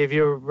 he could have gave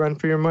you a run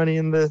for your money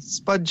in the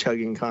spud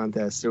chugging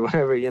contest or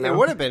whatever, It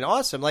would have been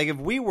awesome. Like if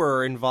we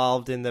were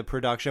involved in the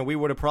production, we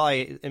would have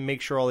probably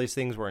make sure all these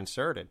things were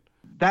inserted.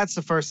 That's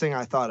the first thing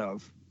I thought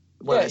of.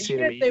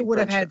 If they would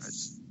have had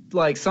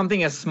like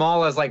something as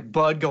small as like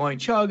Bud going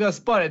chug a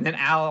spud, and then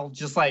Al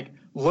just like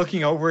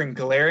looking over and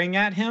glaring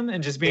at him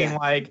and just being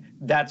like,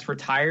 "That's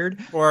retired,"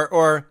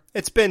 or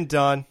it's been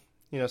done,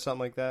 something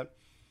like that.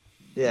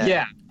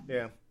 Yeah.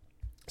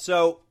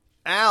 So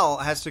Al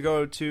has to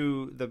go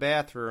to the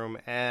bathroom,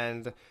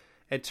 and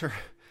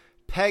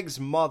Peg's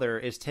mother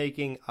is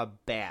taking a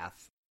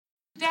bath.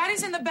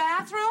 Daddy's in the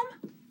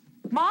bathroom?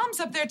 Mom's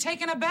up there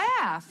taking a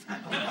bath.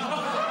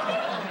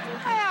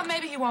 Well,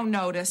 maybe he won't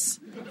notice.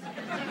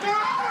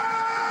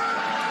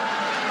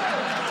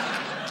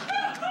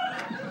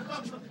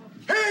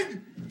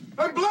 Pig!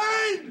 I'm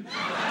blind!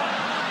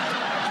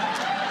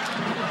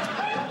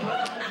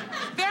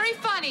 Very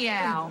funny,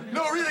 Al.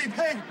 No, really,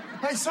 Peg.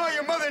 I saw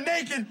your mother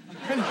naked,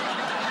 and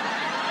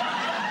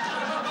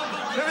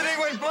everything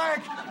went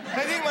black.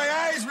 I think my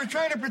eyes were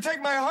trying to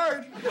protect my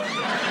heart.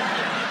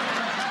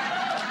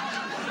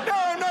 No,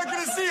 I'm not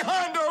going to see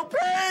Hondo,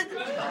 Peg!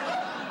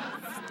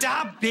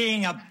 Stop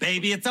being a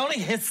baby. It's only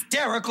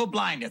hysterical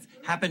blindness.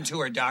 Happened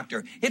to her,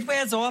 doctor. It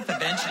wears off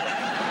eventually.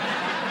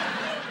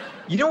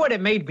 You know what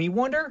it made me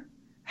wonder?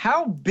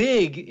 How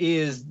big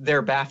is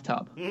their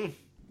bathtub?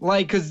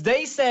 Like, because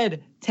they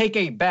said take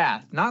a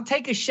bath, not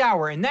take a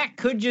shower. And that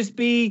could just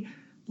be,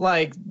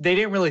 like, they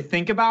didn't really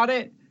think about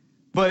it.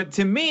 But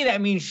to me, that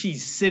means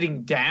she's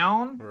sitting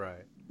down.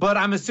 Right. But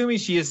I'm assuming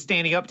she is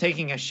standing up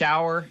taking a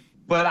shower.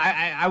 But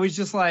I was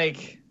just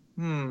like,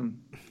 I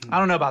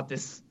don't know about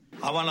this.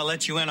 I want to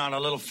let you in on a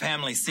little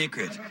family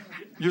secret.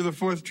 You're the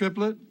fourth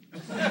triplet?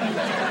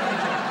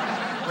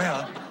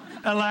 Well,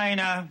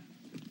 Elena,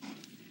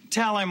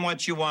 tell him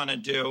what you want to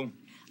do.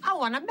 I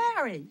want to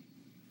marry.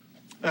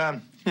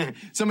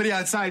 Somebody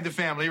outside the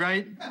family,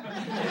 right?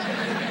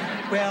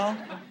 Well,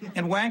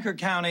 in Wanker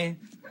County,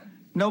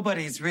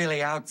 nobody's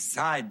really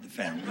outside the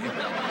family.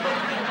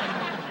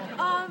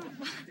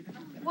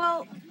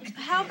 Well,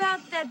 how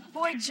about that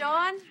boy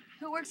John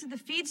who works at the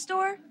feed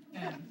store?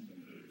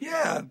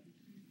 Yeah.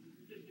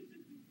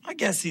 I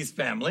guess he's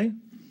family.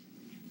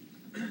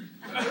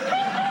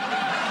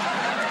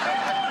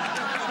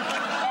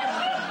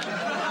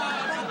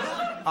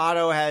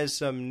 Otto has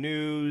some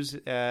news.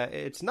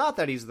 It's not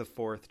that he's the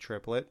fourth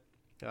triplet,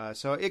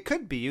 so it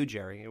could be you,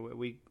 Jerry.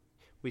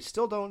 We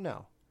still don't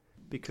know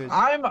because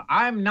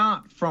I'm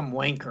not from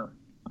Wanker.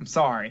 I'm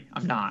sorry,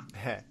 I'm not.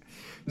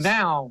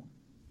 Now,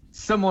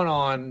 someone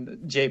on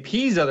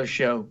JP's other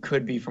show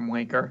could be from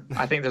Wanker.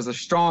 I think there's a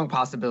strong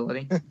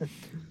possibility.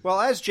 Well,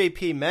 as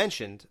JP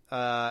mentioned,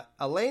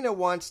 Elena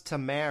wants to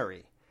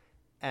marry,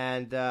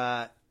 and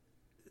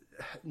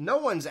no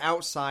one's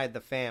outside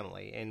the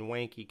family in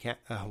Wanker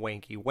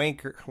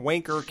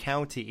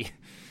County.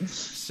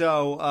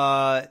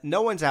 So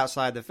no one's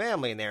outside the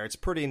family in there. It's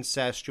pretty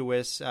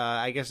incestuous.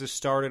 I guess it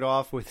started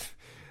off with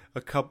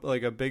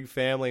a big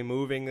family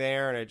moving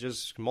there, and it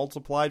just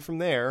multiplied from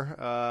there.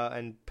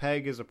 And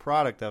Peg is a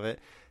product of it.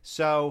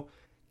 So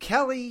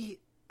Kelly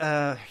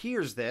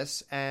hears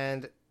this,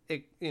 and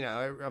it,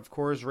 of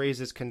course,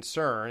 raises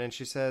concern. And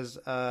she says,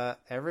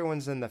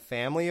 "Everyone's in the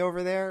family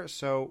over there.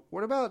 So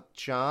what about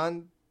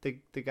John, the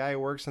guy who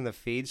works in the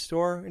feed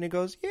store?" And he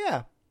goes,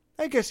 "Yeah,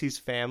 I guess he's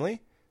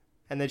family."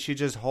 And then she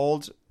just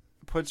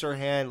puts her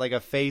hand like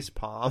a face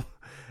palm,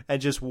 and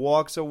just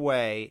walks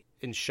away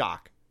in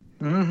shock.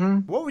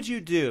 Mm-hmm. What would you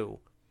do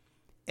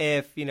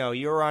if,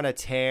 you were on a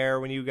tear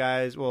when you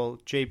guys, well,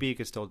 JB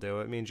could still do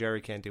it. Me and Jerry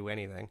can't do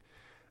anything.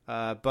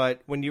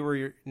 But when you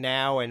were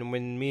now and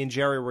when me and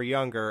Jerry were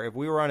younger, if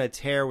we were on a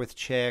tear with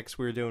chicks,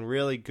 we were doing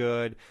really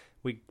good.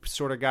 We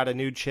sort of got a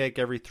new chick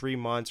every 3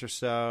 months or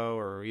so,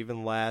 or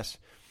even less.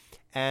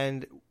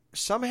 And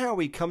somehow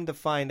we come to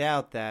find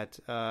out that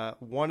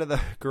one of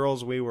the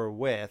girls we were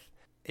with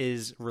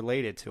is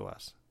related to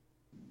us.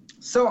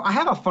 So I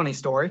have a funny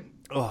story.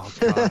 Oh,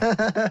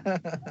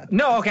 God.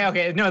 No,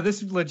 okay. No,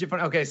 this is legit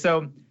funny. Okay,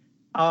 so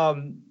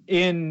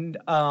in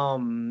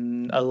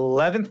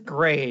 11th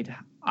grade,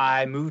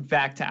 I moved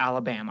back to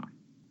Alabama.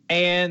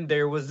 And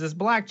there was this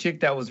black chick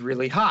that was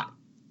really hot.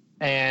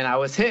 And I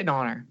was hitting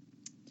on her.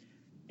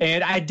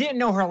 And I didn't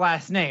know her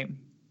last name.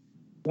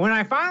 When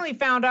I finally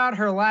found out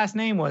her last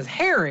name was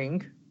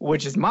Herring,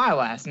 which is my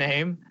last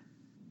name,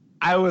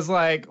 I was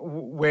like,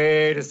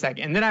 wait a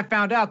second. And then I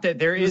found out that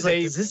there is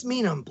does this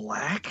mean I'm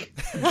black?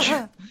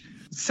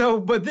 So,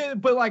 but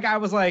I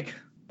was like,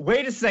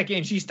 wait a second.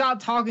 And she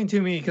stopped talking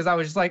to me because I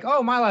was just like,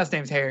 oh, my last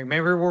name's Herring.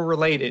 Maybe we're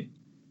related.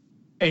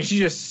 And she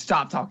just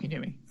stopped talking to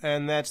me.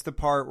 And that's the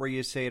part where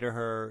you say to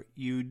her,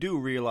 you do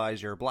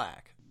realize you're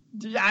black.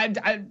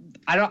 I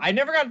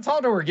never got to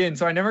talk to her again,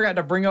 so I never got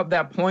to bring up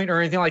that point or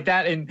anything like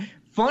that. And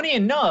funny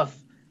enough,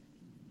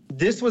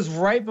 this was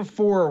right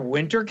before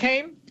winter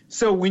came.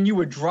 So when you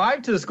would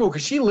drive to the school,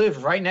 because she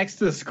lived right next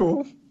to the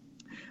school,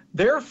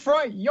 their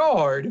front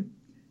yard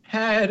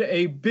had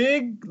a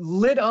big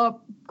lit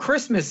up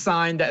Christmas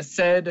sign that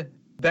said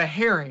the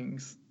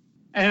Herrings.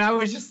 And I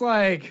was just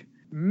like,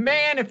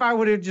 man, if I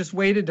would have just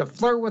waited to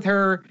flirt with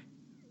her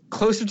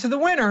closer to the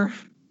winter,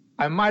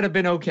 I might have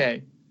been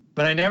okay.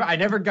 But I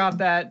never got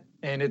that,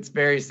 and it's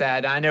very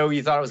sad. I know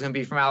you thought it was going to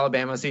be from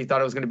Alabama, so you thought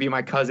it was going to be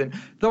my cousin.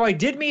 Though I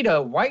did meet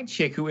a white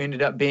chick who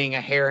ended up being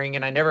a Herring,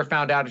 and I never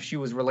found out if she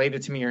was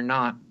related to me or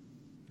not.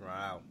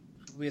 Wow.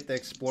 We have to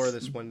explore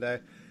this one day.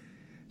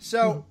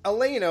 So,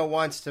 Elena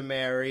wants to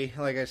marry,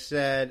 like I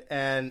said,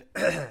 and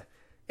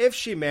if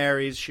she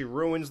marries, she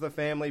ruins the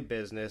family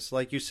business.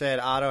 Like you said,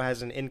 Otto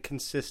has an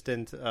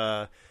inconsistent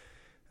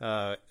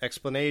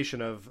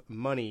explanation of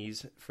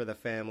monies for the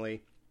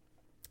family.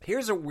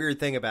 Here's a weird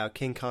thing about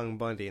King Kong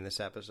Bundy in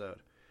this episode.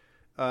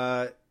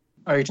 Are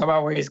you talking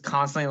about where he's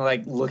constantly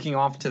like looking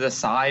off to the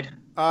side?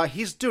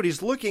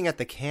 He's looking at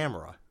the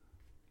camera.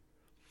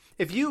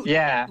 If you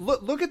yeah.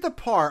 look at the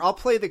part, I'll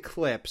play the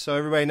clip so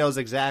everybody knows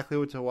exactly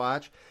what to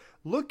watch.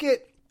 Look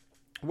at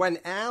when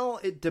Al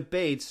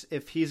debates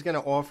if he's going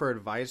to offer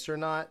advice or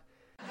not.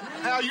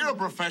 Al, you're a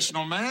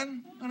professional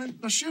man,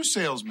 a shoe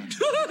salesman.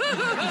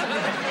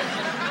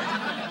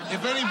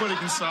 If anybody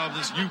can solve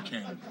this, you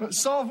can.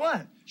 Solve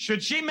what?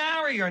 Should she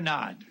marry or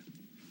not?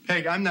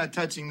 Peg, I'm not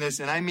touching this,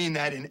 and I mean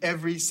that in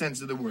every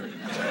sense of the word.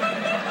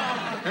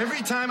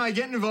 Every time I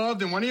get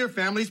involved in one of your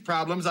family's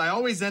problems, I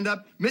always end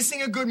up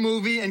missing a good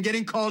movie and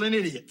getting called an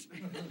idiot.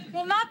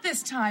 Well, not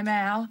this time,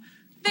 Al.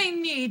 They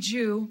need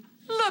you.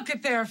 Look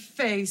at their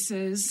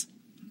faces.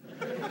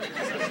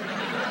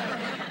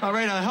 All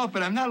right, I'll help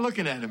it. I'm not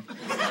looking at him.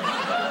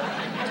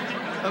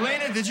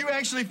 Elena, did you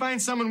actually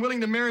find someone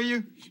willing to marry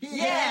you?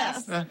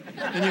 Yes. Then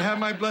you have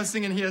my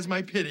blessing and he has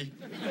my pity.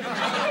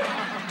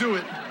 Do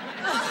it.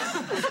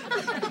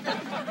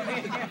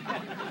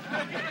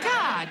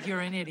 God, you're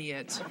an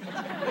idiot.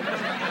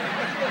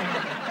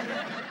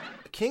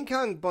 King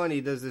Kong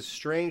Bundy does this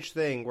strange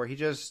thing where he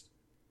just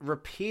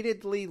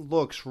repeatedly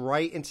looks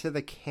right into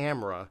the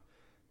camera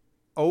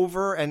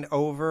over and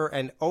over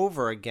and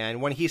over again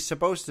when he's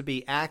supposed to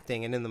be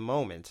acting and in the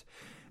moment.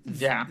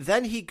 Yeah.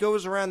 Then he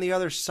goes around the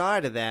other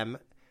side of them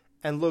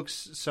and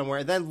looks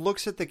somewhere, then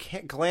looks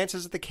at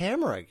glances at the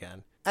camera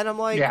again. And I'm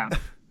like... Yeah.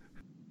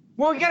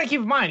 Well, you got to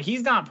keep in mind,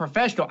 he's not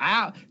professional.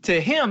 To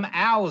him,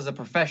 Al is a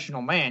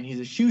professional man. He's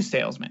a shoe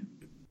salesman.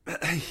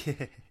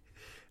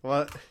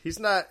 Well, he's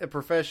not a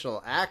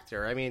professional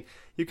actor. I mean,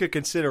 you could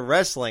consider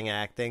wrestling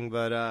acting,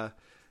 but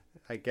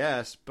I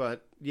guess.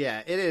 But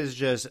yeah, it is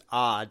just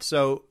odd.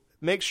 So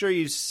make sure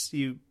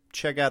you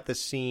check out the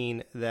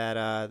scene that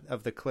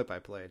of the clip I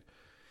played,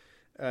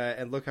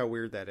 and look how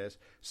weird that is.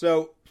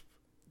 So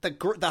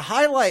the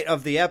highlight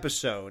of the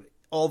episode,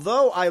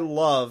 although I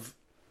love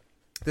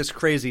this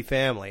crazy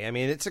family, I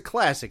mean, it's a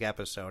classic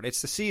episode.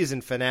 It's the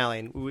season finale,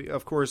 and we,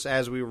 of course,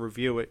 as we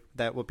review it,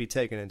 that will be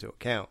taken into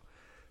account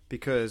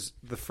because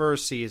the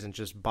first season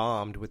just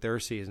bombed with their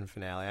season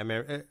finale. I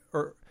mean,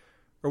 or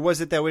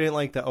was it that we didn't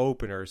like the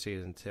opener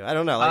season 2? I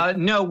don't know.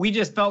 No, we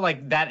just felt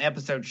like that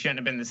episode shouldn't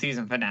have been the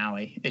season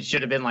finale. It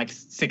should have been like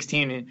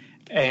 16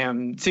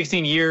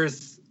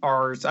 years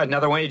or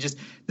another one. It just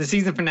the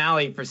season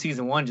finale for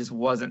season 1 just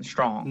wasn't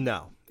strong.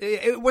 No,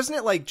 it wasn't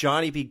it like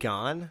Johnny Be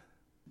Gone.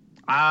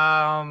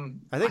 I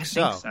think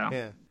so.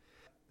 Yeah.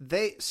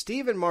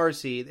 Steve and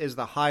Marcy is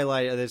the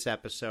highlight of this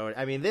episode.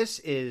 I mean, this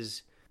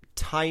is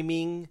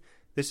timing.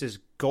 This is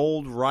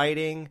gold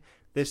writing.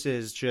 This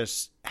is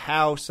just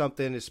how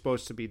something is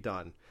supposed to be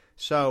done.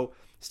 So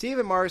Steve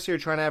and Marcy are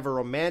trying to have a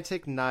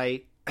romantic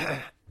night,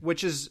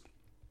 which is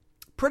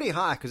pretty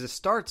hot because it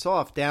starts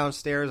off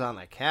downstairs on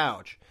the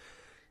couch.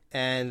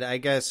 And I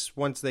guess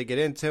once they get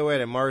into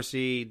it and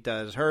Marcy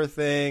does her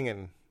thing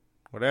and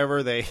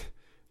whatever, they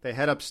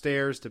head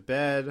upstairs to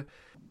bed.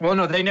 Well,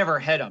 no, they never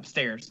head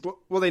upstairs.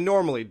 Well, they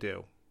normally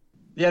do.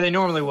 Yeah, they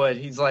normally would.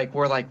 He's like,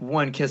 we're like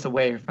one kiss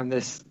away from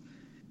this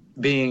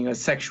being a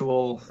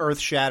sexual...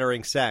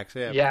 earth-shattering sex,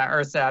 yeah. Yeah,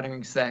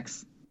 earth-shattering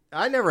sex.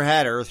 I never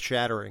had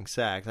earth-shattering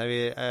sex. I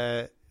mean,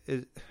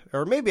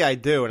 or maybe I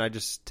do, and I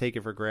just take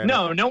it for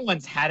granted. No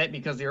one's had it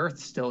because the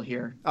Earth's still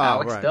here. Oh,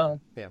 Alex right. does.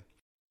 Yeah.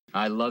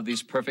 I love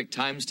these perfect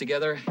times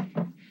together.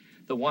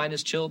 The wine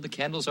is chilled, the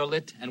candles are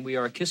lit, and we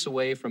are a kiss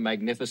away from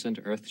magnificent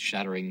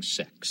earth-shattering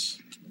sex.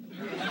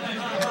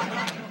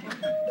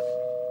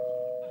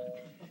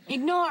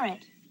 Ignore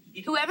it.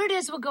 Whoever it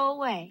is will go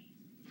away.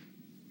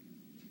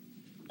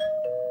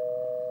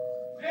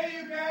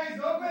 Hey, you guys,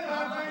 open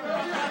up.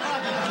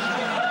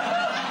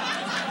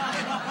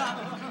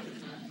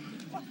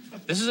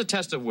 This is a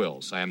test of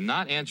wills. I am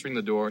not answering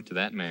the door to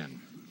that man.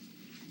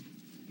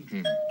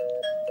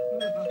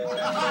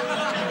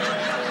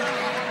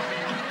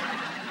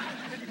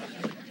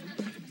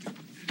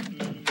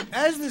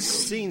 As this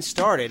scene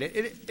started,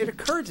 it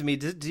occurred to me,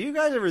 did you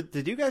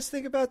guys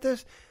think about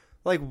this?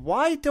 Like,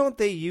 why don't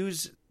they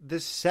use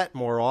this set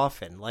more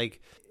often?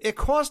 Like, it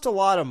costs a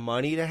lot of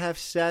money to have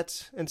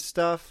sets and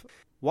stuff.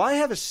 Why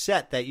have a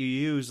set that you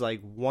use like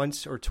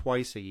once or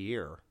twice a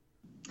year?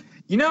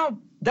 You know,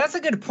 that's a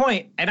good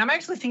point. And I'm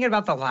actually thinking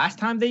about the last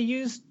time they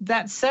used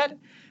that set.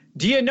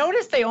 Do you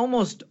notice they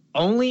almost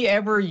only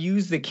ever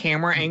use the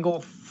camera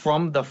angle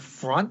from the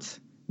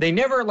front? They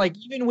never, like,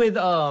 even with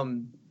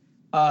the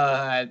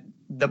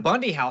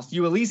Bundy house,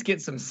 you at least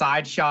get some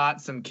side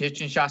shots, some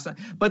kitchen shots,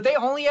 but they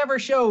only ever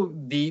show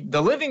the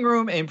living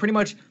room and pretty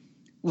much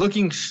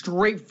looking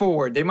straight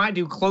forward. They might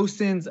do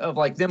close-ins of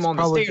like them on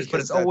the stairs, but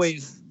it's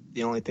always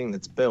the only thing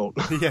that's built.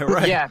 Yeah,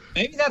 right. Yeah,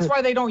 maybe that's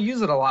why they don't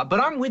use it a lot. But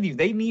I'm with you.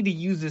 They need to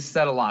use this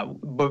set a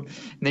lot, but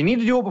they need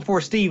to do it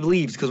before Steve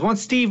leaves, because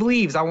once Steve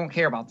leaves, I won't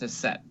care about this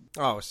set.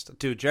 Oh,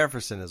 dude,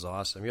 Jefferson is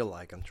awesome. You'll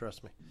like him,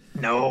 trust me.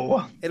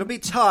 No, it'll be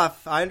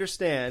tough. I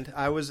understand.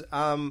 I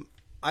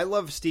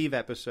love Steve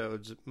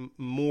episodes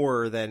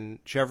more than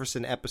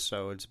Jefferson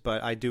episodes,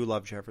 but I do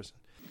love Jefferson.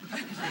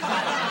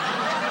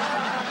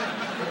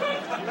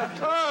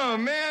 Oh,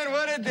 man,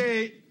 what a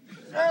date.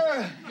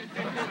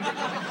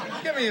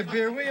 Give me a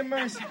beer, will you,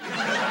 Marcy?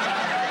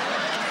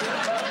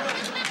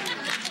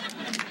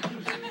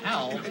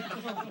 Al,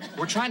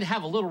 we're trying to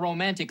have a little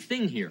romantic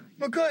thing here.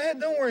 Well, go ahead.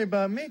 Don't worry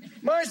about me.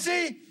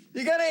 Marcy,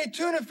 you got any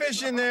tuna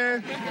fish in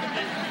there?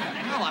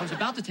 Al, I was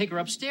about to take her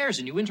upstairs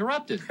and you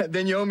interrupted.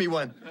 Then you owe me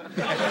one.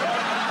 You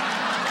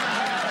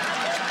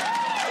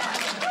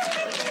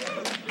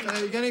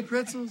got any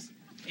pretzels?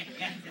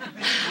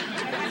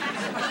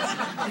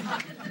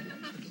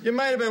 You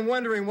might have been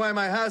wondering why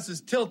my house is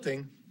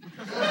tilting.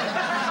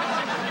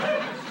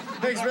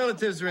 Peg's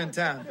relatives are in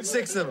town.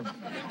 6 of them.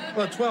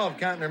 Well, 12,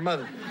 counting her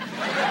mother.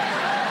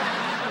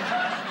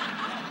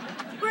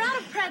 We're out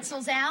of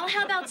pretzels, Al.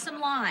 How about some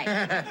lime?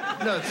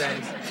 No,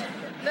 thanks.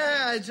 Nah,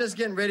 I was just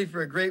getting ready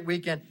for a great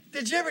weekend.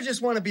 Did you ever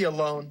just want to be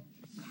alone?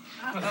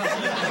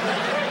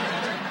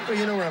 Well,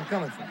 you know where I'm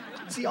coming from.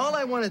 See, all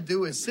I want to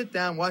do is sit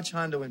down, watch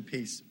Hondo in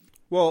peace.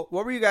 Well,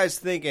 what were you guys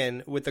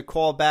thinking with the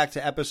call back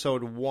to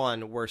episode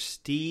 1 where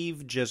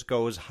Steve just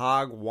goes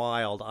hog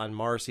wild on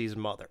Marcy's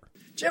mother?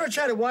 Did you ever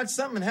try to watch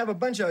something and have a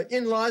bunch of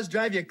in-laws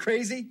drive you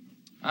crazy?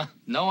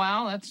 No,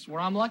 Al, that's where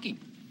I'm lucky.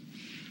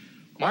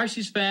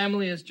 Marcy's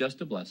family is just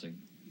a blessing.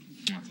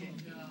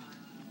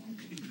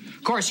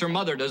 Of course, her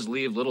mother does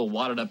leave little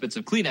wadded up bits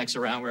of Kleenex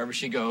around wherever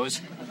she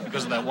goes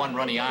because of that one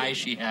runny eye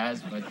she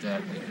has, but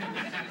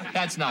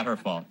that's not her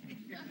fault.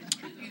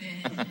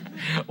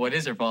 What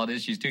is her fault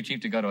is she's too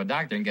cheap to go to a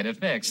doctor and get it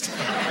fixed.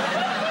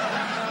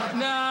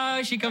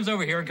 No, she comes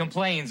over here and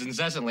complains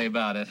incessantly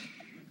about it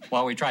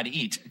while we try to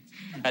eat,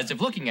 as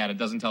if looking at it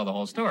doesn't tell the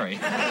whole story.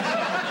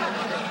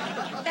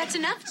 That's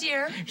enough,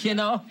 dear. You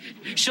know,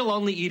 she'll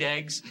only eat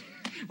eggs.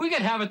 We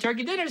could have a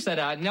turkey dinner set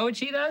out. You know what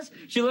she does?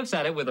 She looks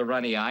at it with a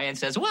runny eye and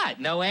says, "What,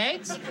 no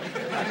eggs?"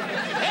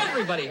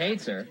 Everybody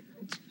hates her.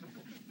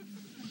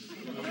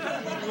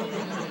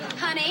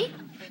 Honey?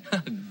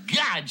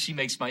 God, she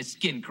makes my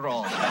skin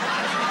crawl.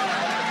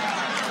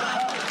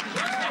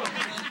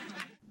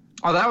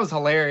 Oh, that was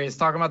hilarious.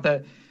 Talking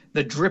about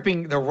the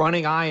dripping, the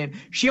running eye, and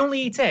she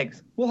only eats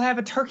eggs. We'll have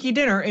a turkey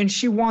dinner, and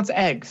she wants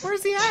eggs.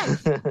 Where's the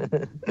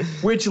egg?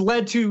 Which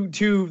led to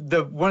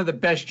the one of the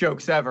best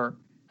jokes ever.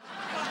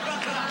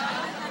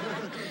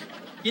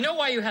 You know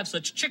why you have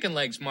such chicken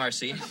legs,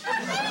 Marcy?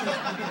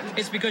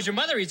 It's because your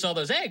mother eats all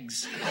those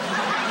eggs.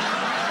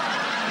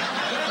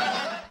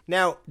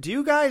 Now, do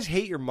you guys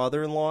hate your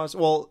mother-in-laws?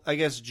 Well, I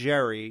guess,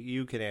 Jerry,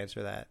 you can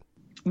answer that.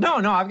 No,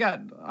 I've got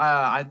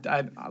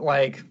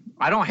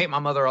I don't hate my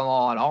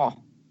mother-in-law at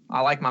all. I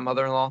like my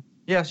mother-in-law.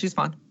 Yeah, she's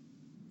fine.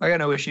 I got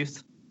no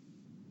issues.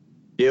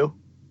 You?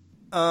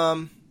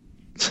 I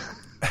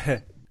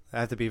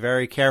have to be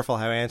very careful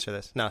how I answer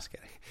this. No, I was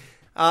kidding.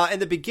 In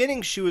the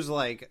beginning, she was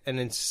like an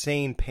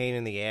insane pain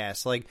in the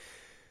ass. Like,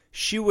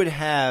 she would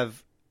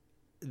have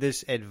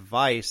this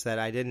advice that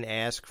I didn't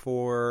ask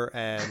for,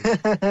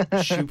 and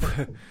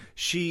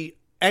she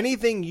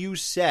anything you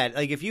said,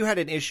 like if you had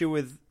an issue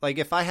with, like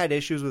if I had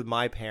issues with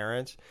my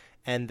parents,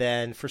 and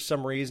then for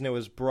some reason it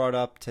was brought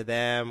up to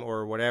them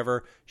or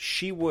whatever,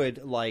 she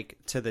would, like,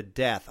 to the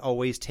death,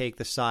 always take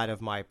the side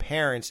of my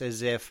parents,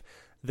 as if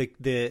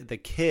the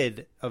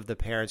kid of the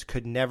parents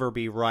could never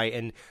be right,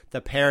 and the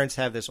parents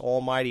have this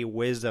almighty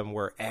wisdom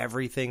where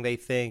everything they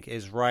think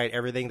is right,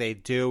 everything they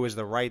do is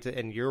the right,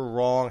 and you're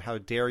wrong, how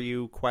dare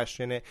you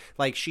question it.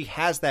 Like, she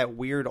has that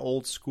weird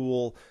old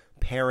school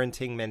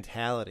parenting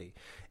mentality,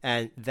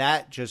 and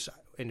that just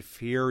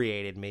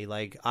infuriated me.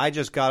 Like, I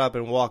just got up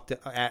and walked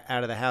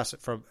out of the house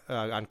from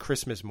on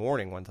Christmas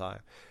morning one time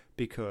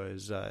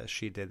because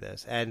she did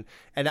this, and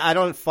I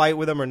don't fight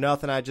with them or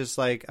nothing. I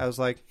was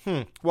like,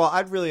 well,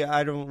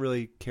 I don't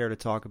really care to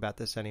talk about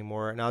this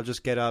anymore, and I'll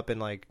just get up and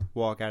like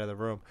walk out of the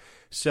room.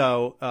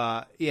 So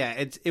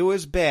yeah, it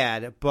was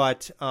bad,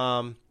 but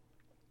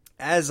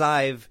as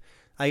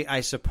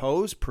I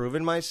suppose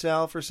proven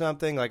myself or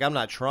something, like I'm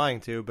not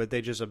trying to, but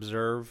they just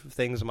observe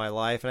things in my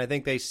life, and I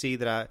think they see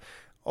that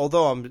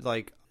although I'm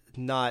like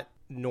not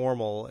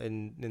normal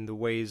in the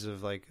ways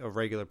of like a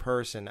regular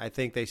person, I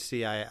think they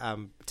see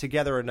I'm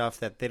together enough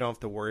that they don't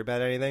have to worry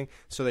about anything,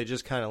 so they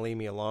just kind of leave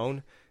me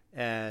alone.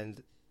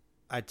 And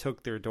I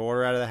took their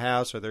daughter out of the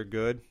house, or they're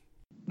good.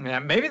 Yeah,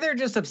 maybe they're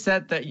just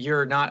upset that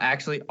you're not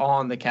actually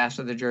on the cast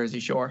of the Jersey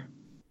Shore.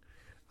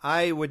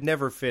 I would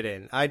never fit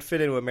in. I'd fit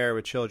in with Married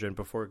with Children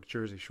before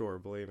Jersey Shore,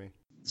 believe me.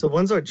 So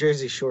when's our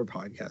Jersey Shore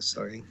podcast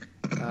starting?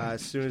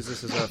 As soon as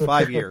this is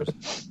 5 years.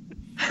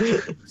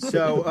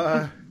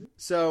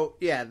 So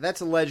yeah,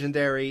 that's a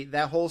legendary.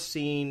 That whole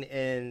scene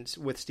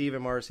with Steve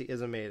and Marcy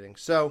is amazing.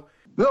 So,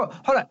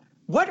 hold on.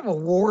 What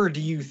war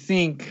do you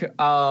think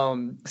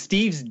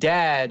Steve's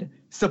dad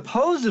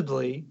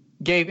supposedly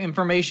gave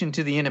information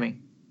to the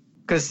enemy?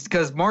 Because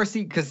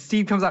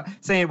Steve comes out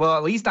saying, "Well,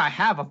 at least I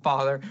have a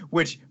father."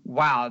 Which,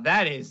 wow,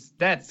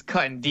 that's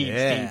cutting deep,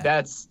 yeah. Steve.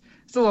 That's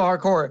a little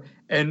hardcore.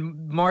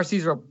 And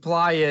Marcy's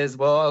reply is,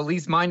 "Well, at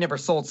least mine never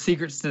sold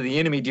secrets to the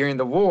enemy during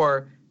the war."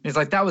 And he's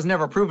like, "That was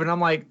never proven." I'm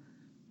like,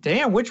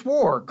 damn, which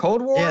war?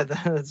 Cold War? Yeah,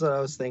 that's what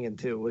I was thinking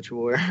too. Which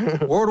war?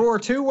 World War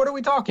II? What are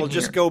we talking Well,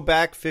 here? just go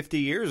back 50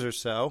 years or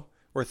so,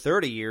 or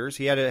 30 years.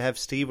 He had to have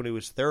Steve when he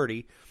was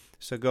 30.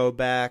 So go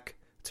back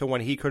to when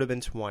he could have been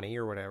 20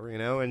 or whatever,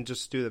 and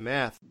just do the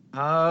math.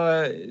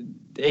 I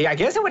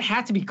guess it would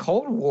have to be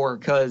Cold War,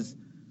 because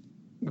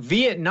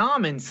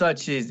Vietnam and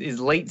such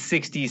is late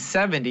 60s,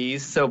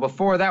 70s. So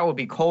before that would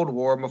be Cold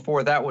War.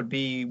 Before that would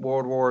be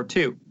World War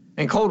II.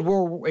 And Cold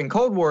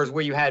War is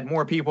where you had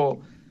more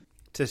people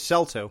to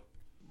sell to.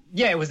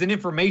 Yeah, it was an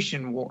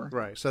information war.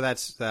 Right. So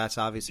that's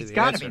obviously it's the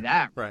answer. It's got to be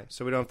that. Right.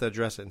 So we don't have to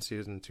address it in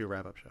season 2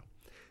 wrap-up show.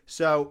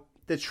 So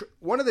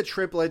one of the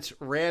triplets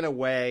ran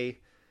away,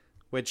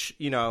 which,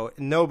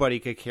 nobody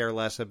could care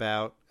less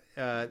about.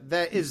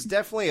 That is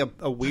definitely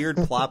a weird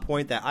plot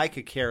point that I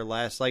could care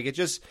less. Like, it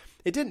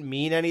didn't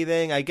mean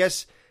anything. I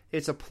guess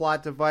it's a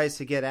plot device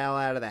to get Al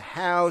out of the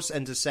house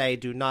and to say,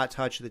 do not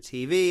touch the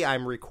TV.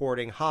 I'm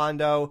recording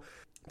Hondo.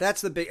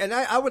 That's the big, and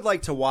I would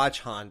like to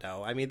watch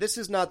Hondo. I mean, this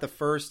is not the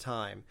first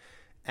time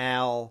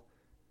Al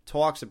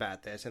talks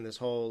about this, and this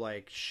whole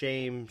like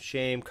shame,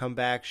 come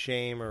back,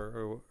 shame,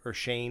 or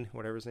Shane,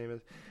 whatever his name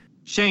is.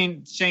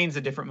 Shane's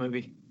a different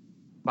movie,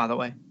 by the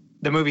way.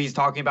 The movie he's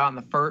talking about in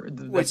the first.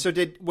 Wait, so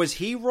was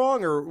he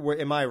wrong, or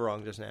am I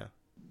wrong just now?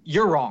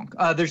 You're wrong.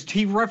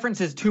 He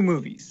references 2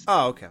 movies.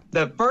 Oh, okay.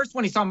 The first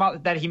one he's talking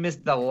about that he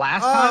missed the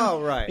last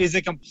time right. is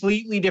a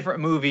completely different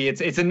movie.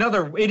 It's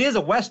another. It is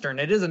a Western.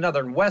 It is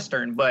another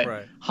Western, but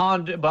right.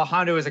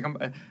 Hondo is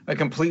a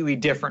completely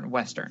different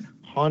Western.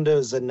 Hondo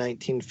is a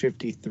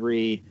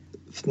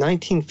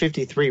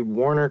 1953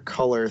 Warner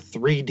Color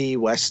 3D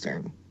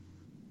Western.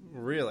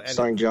 Really?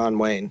 Starring John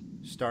Wayne.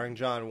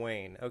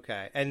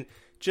 Okay. And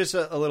just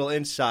a little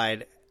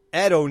inside,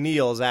 Ed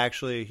O'Neill is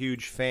actually a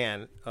huge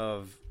fan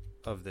of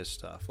this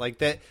stuff. Like,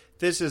 that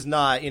this is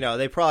not,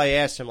 they probably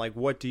asked him like,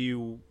 what are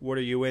you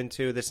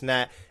into, this and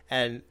that,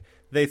 and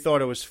they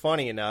thought it was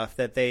funny enough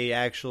that they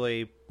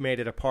actually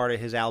made it a part of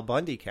his Al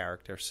Bundy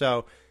character.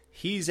 So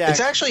it's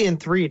actually in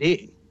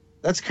 3D.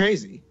 That's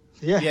crazy.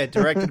 Yeah. Yeah,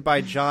 directed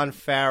by John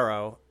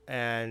Farrow,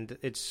 and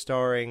it's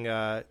starring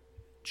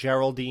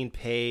Geraldine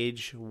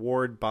Page,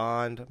 Ward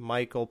Bond,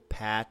 Michael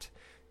Patt,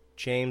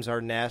 James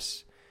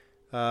Arness,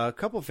 a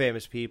couple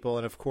famous people,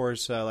 and of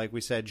course, like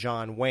we said,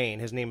 John Wayne.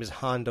 His name is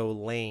Hondo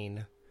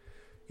Lane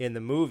in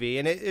the movie,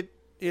 and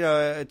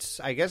it's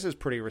I guess is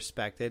pretty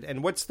respected.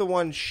 And what's the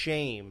one?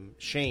 Shane.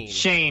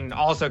 Shane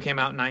also came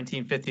out in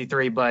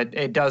 1953, but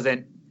it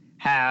doesn't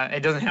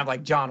have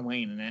like John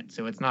Wayne in it,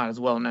 so it's not as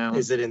well known.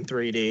 Is it in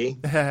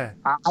 3D?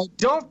 I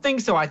don't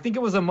think so. I think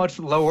it was a much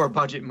lower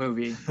budget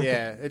movie.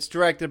 Yeah, it's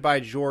directed by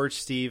George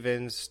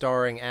Stevens,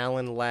 starring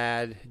Alan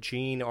Ladd,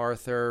 Jean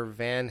Arthur,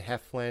 Van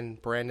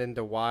Heflin, Brandon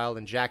DeWilde,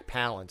 and Jack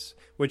Palance,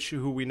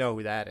 who we know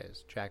who that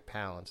is, Jack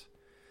Palance.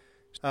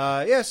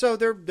 Yeah, so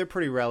they're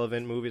pretty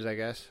relevant movies, I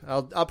guess.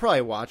 I'll probably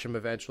watch them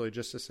eventually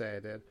just to say I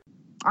did.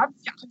 I've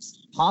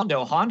seen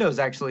Hondo. Hondo's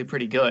actually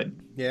pretty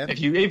good. Yeah. If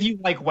you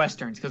like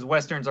westerns, because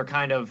westerns are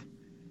kind of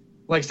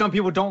like, some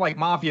people don't like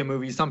mafia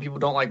movies, some people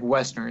don't like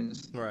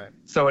westerns. Right.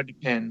 So it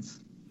depends.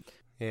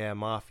 Yeah,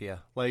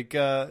 mafia. Like,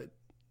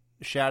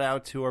 shout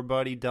out to our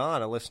buddy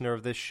Don, a listener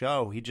of this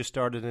show. He just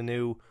started a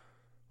new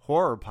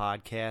horror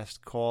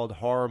podcast called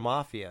Horror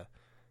Mafia,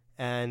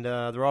 and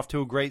they're off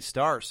to a great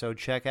start. So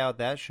check out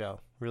that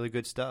show. Really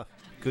good stuff.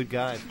 Good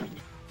guy.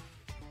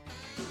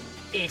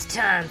 It's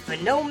time for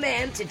No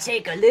Ma'am to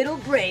take a little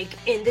break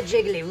in the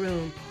Jiggly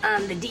Room.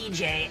 I'm the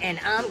DJ, and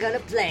I'm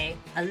gonna play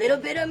a little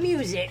bit of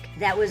music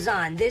that was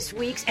on this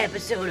week's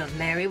episode of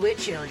Married with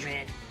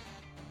Children.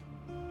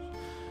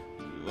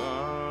 You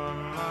are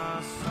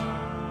my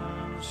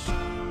sunshine,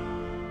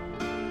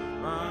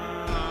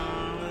 my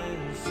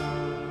only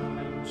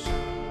sunshine.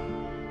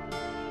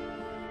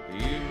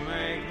 You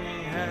make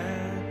me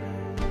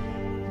happy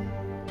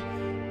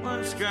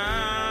when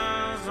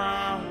skies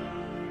are.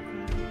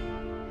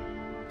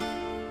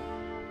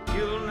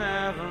 You'll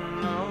never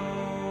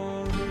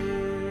know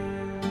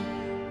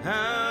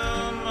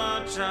how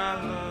much I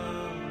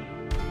love you.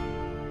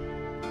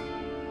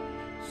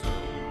 So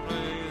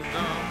please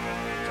don't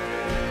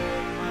take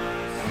my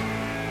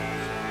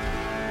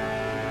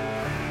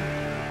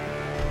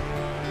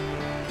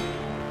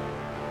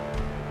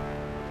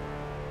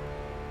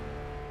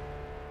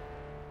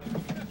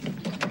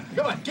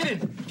Come on, get in.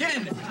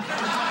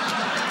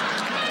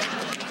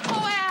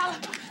 Oh, Al,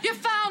 you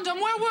found them.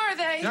 Where were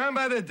they? Down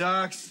by the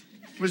docks.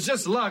 It was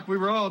just luck. We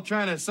were all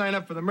trying to sign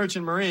up for the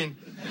Merchant Marine.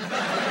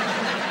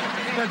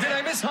 Now, did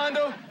I miss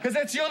Hondo? Because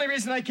that's the only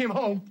reason I came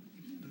home.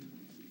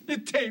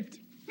 It taped.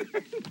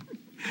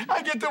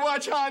 I get to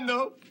watch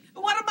Hondo.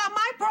 What about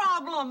my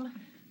problem?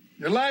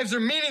 Your lives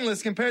are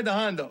meaningless compared to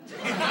Hondo.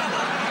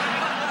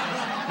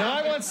 Now,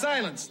 I want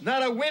silence.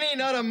 Not a whinny,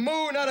 not a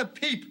moo, not a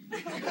peep.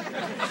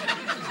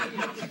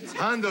 It's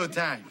Hondo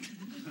time.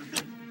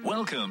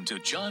 Welcome to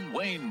John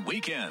Wayne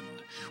Weekend.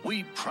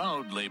 We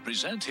proudly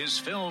present his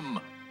film,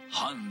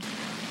 Hondo.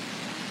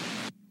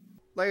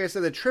 Like I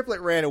said, the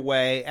triplet ran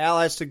away. Al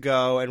has to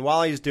go, and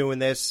while he's doing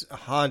this,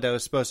 Hondo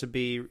is supposed to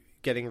be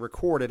getting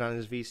recorded on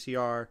his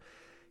VCR.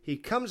 He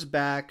comes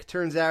back.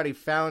 Turns out he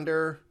found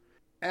her.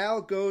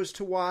 Al goes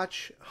to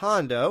watch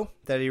Hondo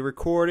that he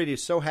recorded.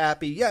 He's so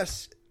happy.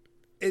 Yes,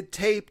 it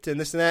taped and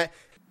this and that.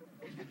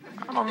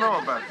 I don't know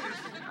about this.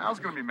 Al's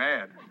gonna be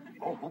mad.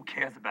 Oh, who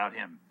cares about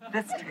him?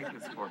 This tape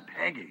is for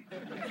Peggy.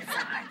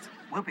 Besides,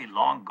 we'll be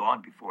long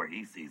gone before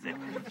he sees it.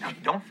 Now,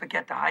 don't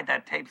forget to hide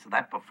that tape so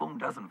that buffoon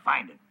doesn't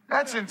find it.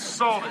 That's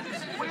insulting.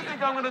 What do you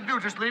think I'm gonna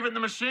do? Just leave it in the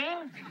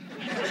machine?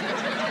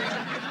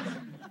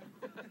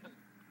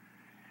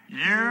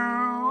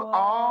 You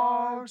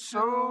are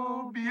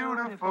so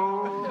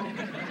beautiful to me.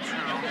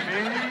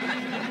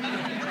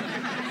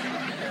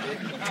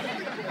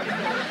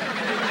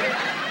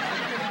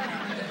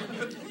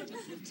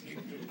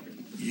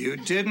 You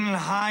didn't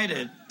hide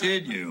it,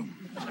 did you?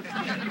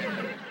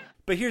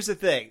 But here's the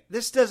thing.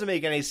 This doesn't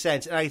make any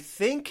sense. And I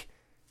think,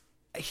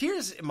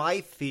 here's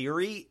my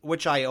theory,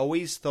 which I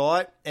always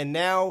thought, and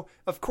now,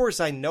 of course,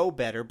 I know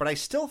better, but I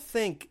still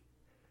think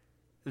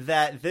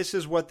that this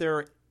is what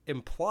they're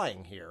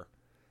implying here.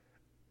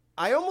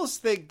 I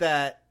almost think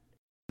that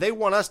they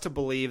want us to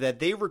believe that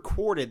they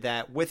recorded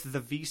that with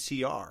the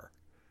VCR,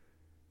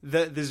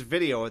 this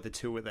video of the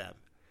two of them,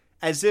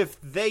 as if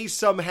they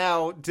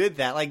somehow did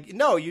that. Like,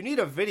 no, you need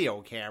a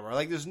video camera.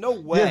 Like, there's no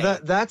way. Yeah,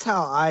 that's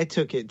how I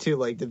took it too.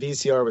 Like, the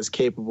VCR was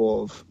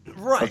capable of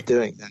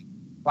doing that.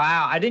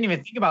 Wow, I didn't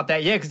even think about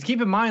that. Yeah, because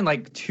keep in mind,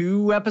 like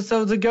 2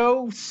 episodes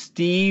ago,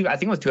 Steve, I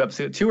think it was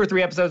 2 or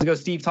 3 episodes ago,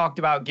 Steve talked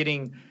about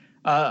getting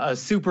a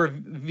super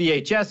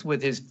VHS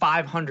with his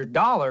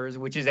 $500,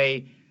 which is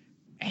a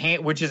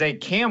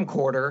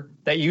camcorder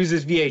that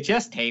uses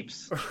VHS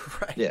tapes.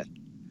 Right. Yeah.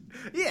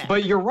 Yeah.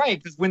 But you're right,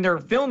 because when they're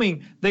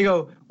filming, they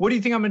go, what do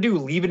you think I'm going to do?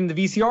 Leave it in the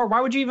VCR? Why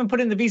would you even put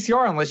it in the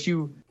VCR unless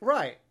you...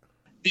 Right.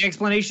 The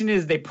explanation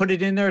is they put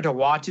it in there to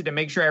watch it to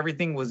make sure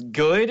everything was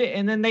good,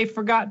 and then they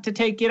forgot to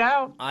take it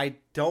out. I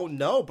don't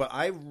know, but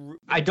I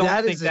don't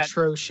that think is that...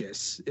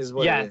 atrocious, is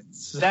what it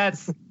is.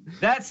 that's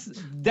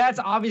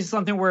obviously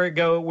something where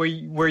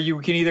you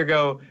can either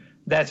go,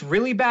 that's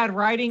really bad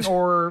writing,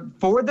 or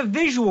for the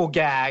visual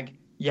gag,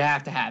 you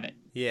have to have it.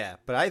 Yeah,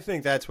 but I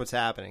think that's what's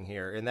happening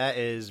here, and that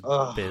is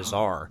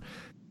bizarre.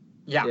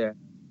 Yeah.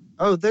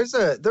 Oh, there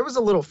was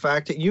a little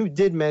fact. You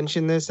did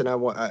mention this, and I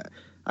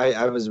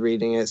was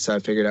reading it, so I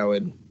figured I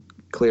would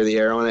clear the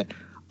air on it.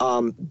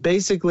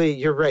 Basically,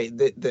 you're right.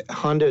 The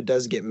Hondo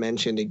does get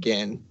mentioned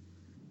again,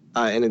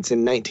 and it's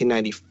in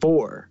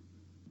 1994.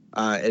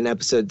 An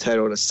episode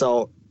titled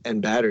 "Assault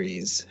and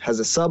Batteries" has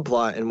a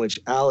subplot in which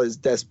Al is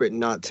desperate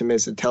not to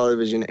miss a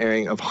television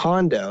airing of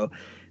Hondo,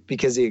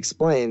 because he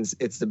explains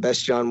it's the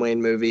best John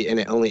Wayne movie and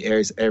it only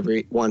airs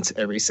once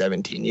every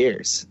 17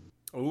 years.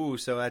 Ooh,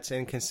 so that's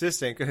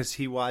inconsistent because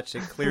he watched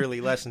it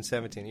clearly less than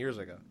 17 years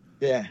ago.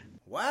 Yeah.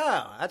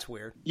 Wow, that's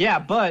weird. Yeah,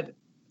 but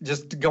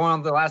just going on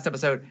to the last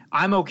episode,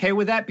 I'm okay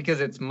with that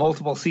because it's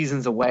multiple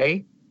seasons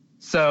away.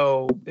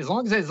 So as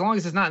long as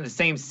it's not in the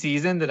same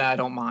season, then I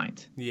don't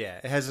mind. Yeah,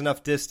 it has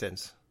enough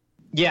distance.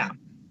 Yeah.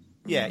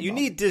 Yeah, you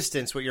need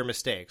distance with your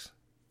mistakes.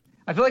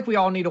 I feel like we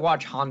all need to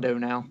watch Hondo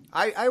now.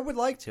 I would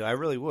like to. I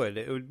really would.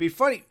 It would be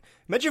funny.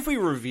 Imagine if we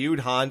reviewed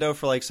Hondo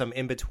for like some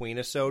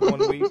in-between-isode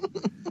one week.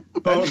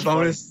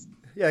 Bonus.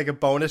 Yeah, like a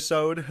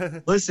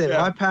bonus-ode. Listen,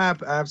 my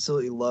pap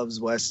absolutely loves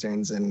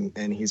Westerns,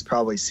 and he's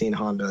probably seen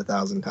Hondo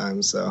 1,000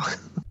 times, so.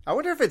 I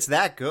wonder if it's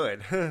that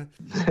good. I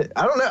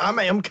don't know.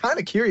 I'm kind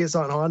of curious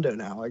on Hondo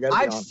now.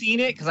 I've seen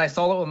it because I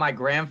saw it with my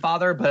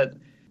grandfather, but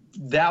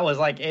that was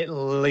like at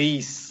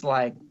least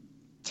like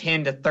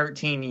 10 to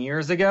 13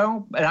 years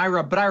ago, but I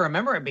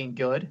remember it being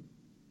good.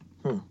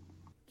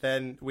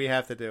 Then we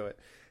have to do it.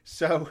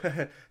 So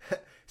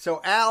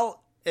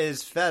Al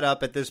is fed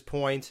up at this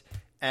point,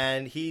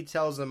 and he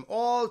tells them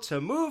all to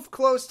move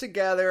close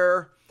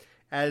together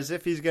as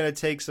if he's going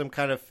to take some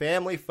kind of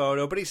family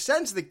photo, but he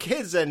sends the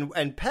kids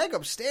and Peg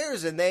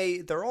upstairs, and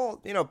they're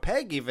all,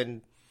 Peg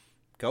even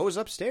goes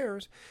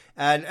upstairs,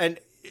 and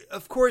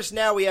of course,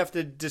 now we have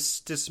to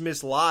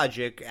dismiss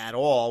logic at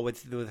all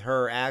with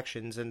her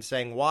actions and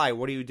saying, why?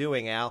 What are you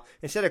doing, Al?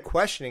 Instead of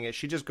questioning it,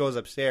 she just goes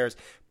upstairs.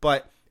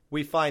 But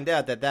we find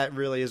out that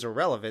really is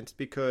irrelevant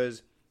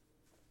because,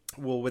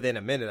 well, within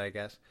a minute, I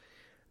guess.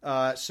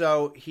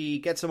 So he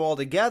gets them all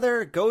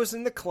together, goes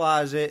in the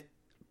closet,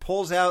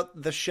 pulls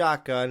out the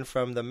shotgun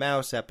from the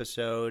Mouse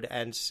episode,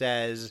 and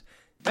says,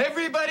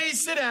 "Everybody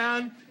sit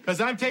down, because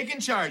I'm taking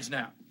charge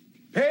now.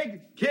 Peg,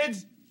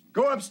 kids,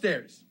 go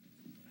upstairs.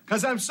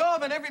 Because I'm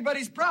solving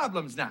everybody's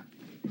problems now.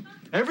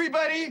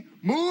 Everybody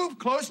move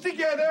close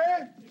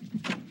together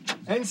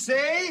and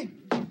say,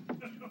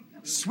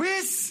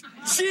 Swiss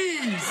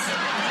cheese."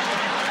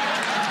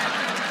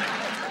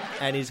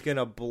 And he's going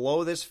to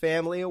blow this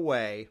family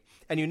away.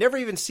 And you never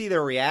even see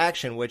their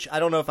reaction, which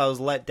I don't know if I was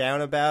let down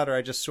about or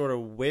I just sort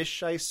of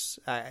wish I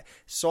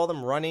saw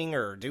them running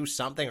or do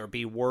something or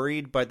be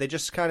worried. But they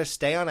just kind of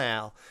stay on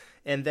Al.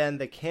 And then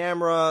the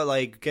camera,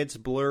 gets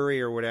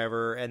blurry or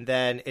whatever, and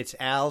then it's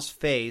Al's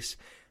face,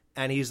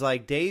 and he's,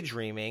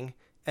 daydreaming,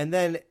 and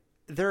then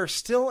they're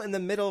still in the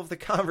middle of the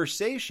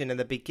conversation in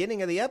the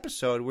beginning of the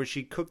episode where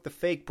she cooked the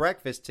fake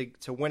breakfast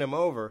to win him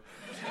over.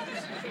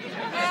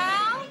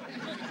 Al?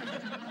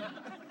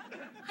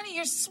 Honey,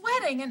 you're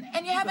sweating,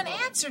 and you haven't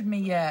answered me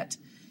yet.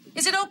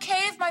 Is it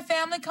okay if my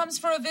family comes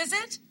for a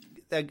visit?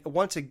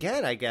 Once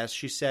again, I guess,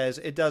 she says,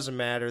 it doesn't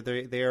matter,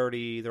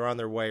 they're on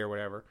their way or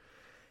whatever.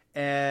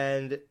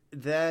 And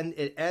then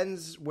it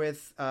ends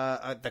with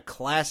the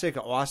classic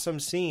awesome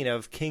scene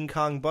of King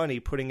Kong Bunny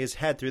putting his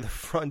head through the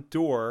front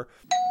door.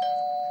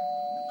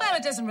 Well,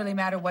 it doesn't really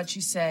matter what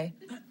you say.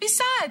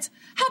 Besides,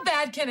 how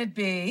bad can it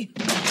be?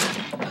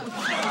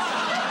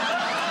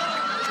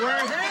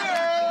 We're here!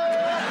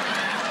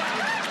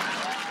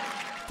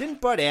 Didn't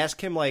Bud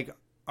ask him,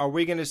 are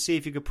we going to see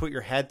if you could put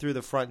your head through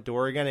the front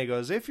door again? He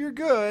goes, if you're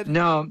good.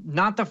 No,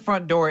 not the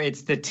front door.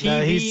 It's the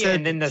TV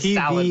and then the TV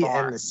salad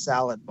bar. and the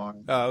salad bar.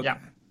 Oh, okay. Yeah.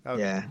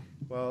 Okay. Yeah.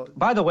 Well,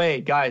 by the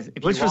way, guys,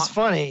 which was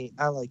funny.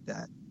 I like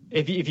that.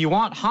 If you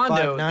want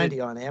Hondo,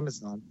 $5.90 on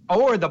Amazon,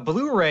 or the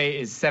Blu-ray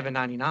is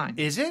 $7.99.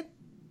 Is it?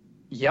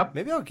 Yep.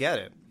 Maybe I'll get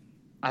it.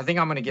 I think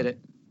I'm gonna get it.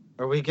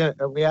 Are we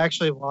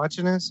actually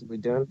watching this? Are we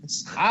doing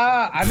this?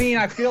 I mean,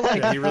 I feel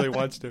like he really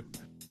wants to.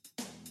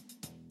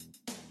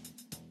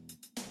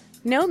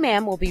 No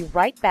Ma'am will be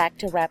right back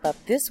to wrap up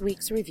this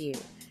week's review.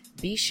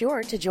 Be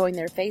sure to join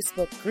their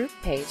Facebook group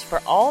page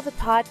for all the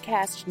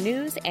podcast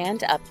news and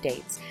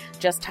updates.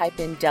 Just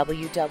type in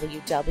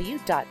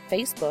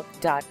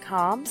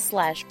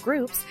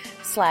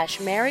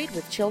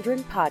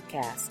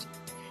www.facebook.com/groups/marriedwithchildrenpodcast.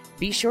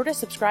 Be sure to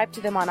subscribe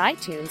to them on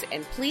iTunes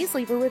and please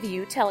leave a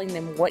review telling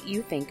them what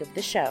you think of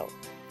the show.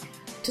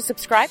 To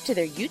subscribe to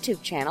their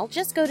YouTube channel,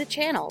 just go to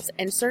channels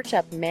and search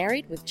up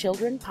Married with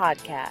Children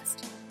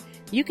Podcast.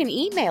 You can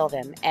email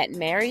them at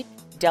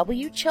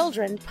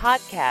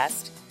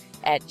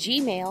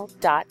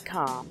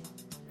marriedwchildrenpodcast@gmail.com.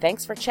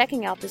 Thanks for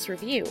checking out this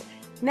review.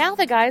 Now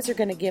the guys are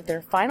going to give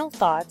their final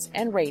thoughts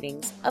and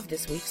ratings of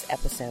this week's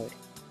episode.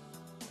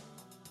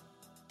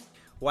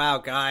 Wow,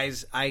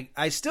 guys,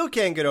 I still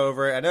can't get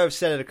over it. I know I've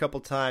said it a couple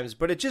times,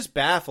 but it just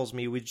baffles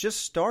me. We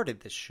just started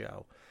this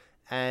show,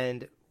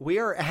 and we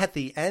are at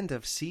the end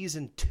of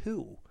Season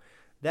 2.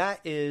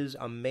 That is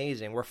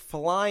amazing. We're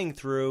flying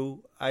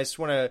through. I just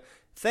want to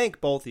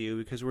thank both of you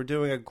because we're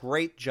doing a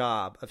great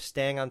job of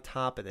staying on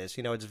top of this.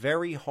 You know, it's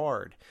very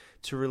hard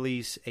to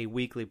release a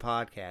weekly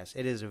podcast.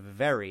 It is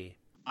very...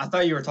 I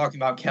thought you were talking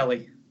about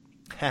Kelly.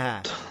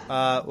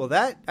 Well,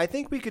 that I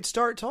think we could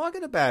start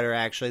talking about her,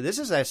 actually. This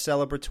is a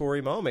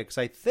celebratory moment because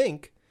I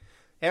think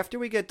after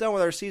we get done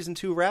with our Season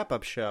 2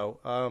 wrap-up show,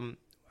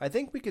 I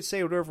think we could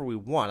say whatever we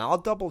want. I'll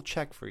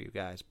double-check for you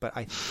guys, but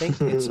I think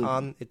it's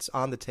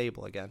on the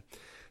table again.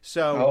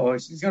 So,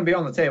 she's going to be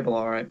on the table,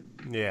 all right.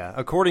 Yeah.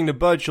 According to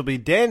Bud, she'll be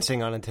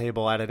dancing on a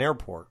table at an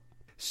airport.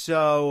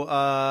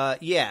 So,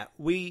 yeah,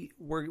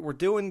 we're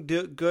doing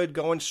good,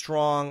 going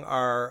strong.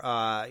 Our,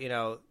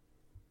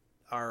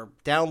 our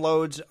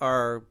downloads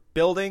are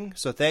building.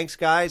 So thanks,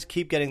 guys.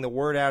 Keep getting the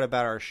word out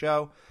about our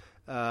show.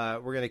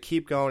 We're going to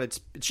keep going. It's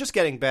just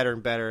getting better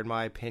and better, in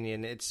my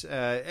opinion. It's,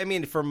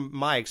 from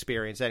my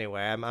experience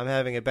anyway, I'm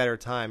having a better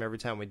time every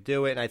time we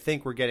do it. And I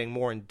think we're getting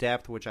more in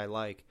depth, which I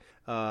like.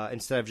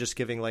 Instead of just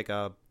giving like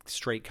a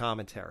straight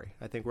commentary.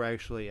 I think we're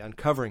actually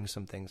uncovering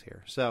some things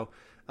here. So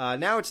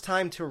now it's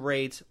time to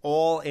rate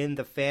All in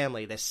the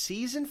Family, the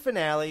season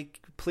finale.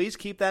 Please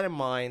keep that in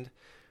mind.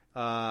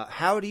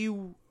 How do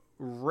you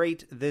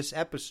rate this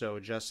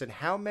episode, Justin?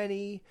 How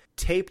many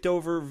taped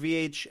over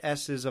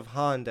VHSs of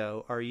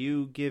Hondo are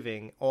you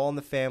giving All in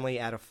the Family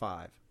out of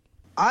 5?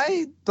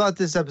 I thought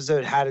this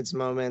episode had its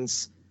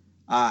moments.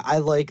 I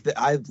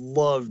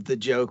loved the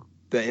joke,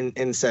 the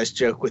incest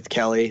joke with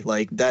Kelly.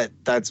 Like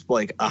that's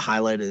like a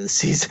highlight of the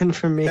season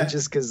for me,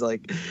 just because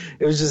like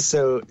it was just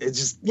so, it's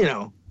just,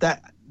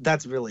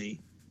 that's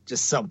really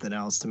just something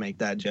else to make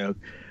that joke.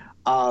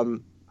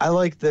 I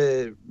like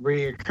the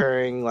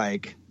reoccurring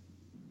like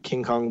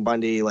King Kong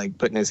Bundy like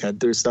putting his head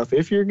through stuff.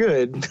 If you're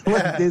good,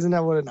 like, isn't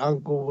that what an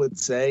uncle would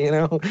say?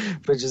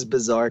 But just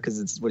bizarre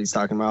because it's what he's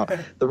talking about.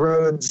 The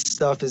Rhodes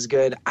stuff is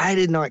good. I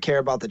did not care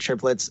about the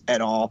triplets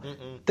at all.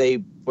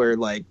 They were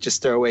like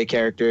just throwaway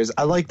characters.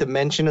 I like the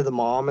mention of the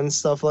mom and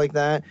stuff like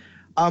that.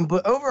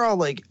 But overall,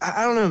 like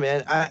I don't know,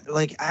 man.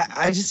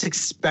 I just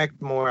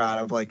expect more out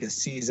of like a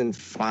season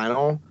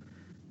final,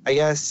 I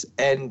guess.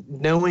 And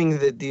knowing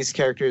that these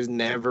characters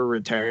never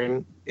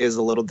return is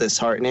a little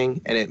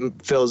disheartening, and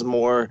it feels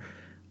more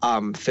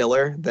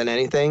filler than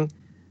anything,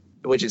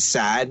 which is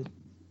sad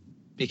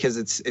because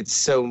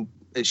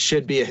it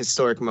should be a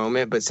historic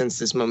moment, but since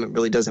this moment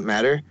really doesn't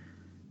matter,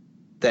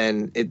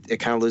 then it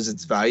kind of loses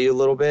its value a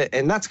little bit.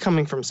 And that's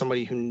coming from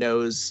somebody who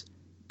knows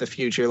the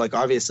future. Like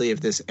obviously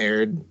if this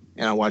aired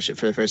and I watched it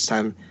for the first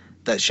time,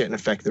 that shouldn't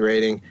affect the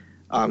rating.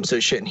 So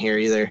it shouldn't here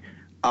either.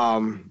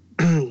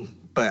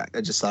 But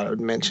I just thought I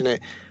would mention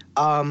it.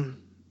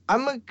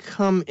 I'm going to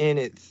come in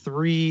at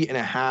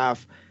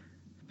 3.5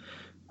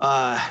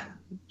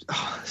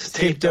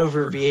 taped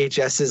over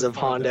VHSs of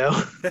Hondo.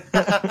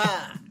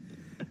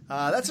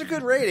 That's a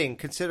good rating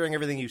considering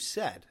everything you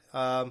said.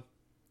 But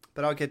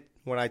I'll get,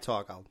 when I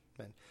talk,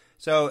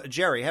 So,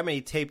 Jerry, how many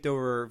taped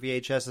over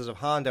VHSs of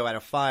Hondo out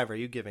of 5 are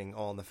you giving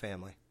All in the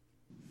Family?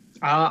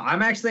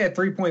 I'm actually at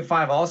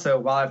 3.5 also.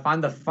 While I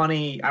find I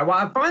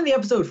find the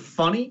episode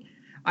funny,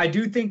 I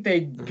do think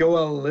they go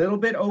a little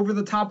bit over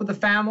the top of the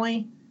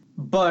family.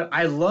 But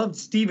I loved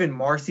Stephen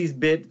Marcy's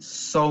bit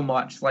so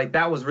much. Like,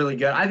 that was really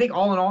good. I think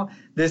all in all,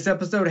 this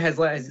episode has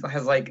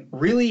like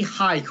really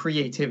high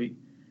creativity.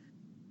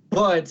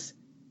 But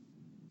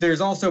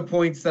there's also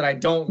points that I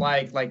don't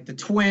like the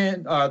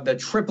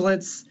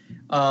triplets.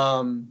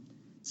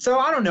 So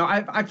I don't know.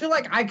 I feel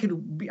like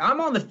I'm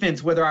on the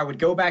fence whether I would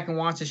go back and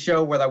watch the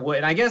show, whether I would.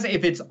 And I guess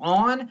if it's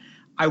on,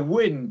 I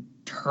wouldn't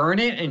turn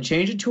it and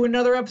change it to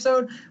another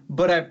episode.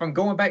 But if I'm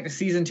going back to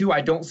season 2,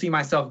 I don't see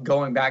myself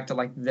going back to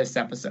like this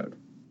episode.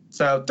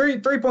 So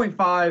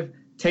 3.5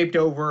 taped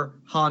over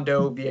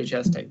Hondo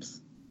VHS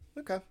tapes.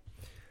 Okay.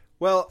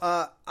 Well,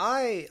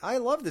 I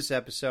love this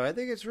episode. I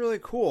think it's really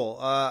cool.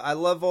 I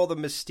love all the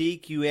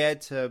mystique you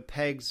add to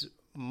Peg's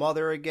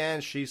mother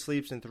again. She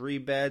sleeps in 3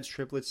 beds.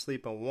 Triplets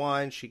sleep in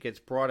 1. She gets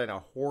brought in a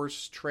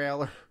horse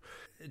trailer.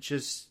 It's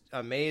just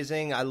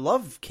amazing. I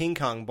love King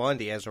Kong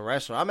Bundy as a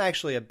wrestler. I'm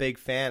actually a big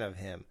fan of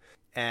him.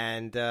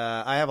 And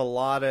I have a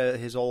lot of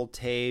his old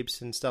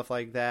tapes and stuff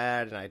like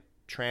that, and I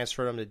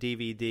transferred them to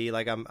DVD.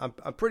 Like I'm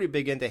pretty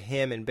big into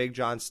him and Big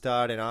John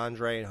Studd and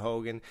Andre and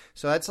Hogan.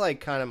 So that's like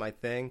kind of my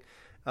thing.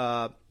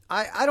 I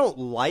don't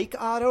like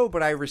Otto,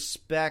 but I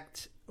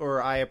respect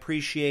or I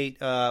appreciate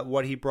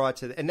what he brought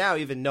to and now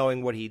even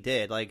knowing what he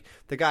did. Like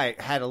the guy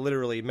had to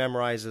literally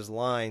memorize his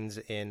lines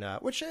in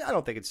which I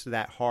don't think it's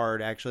that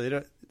hard actually.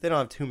 They don't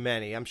have too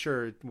many. I'm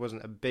sure it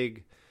wasn't a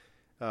big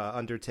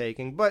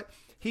undertaking, but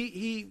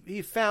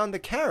he found the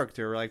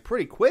character like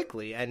pretty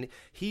quickly, and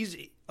he's,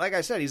 like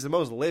I said, he's the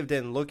most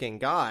lived-in looking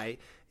guy.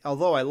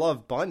 Although I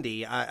love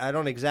Bundy, I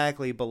don't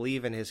exactly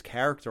believe in his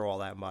character all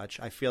that much.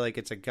 I feel like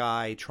it's a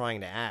guy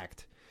trying to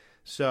act.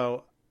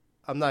 So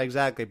I'm not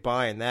exactly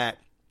buying that.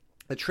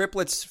 The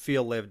triplets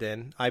feel lived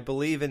in. I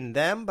believe in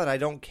them, but I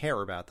don't care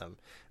about them.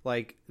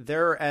 Like,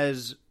 they're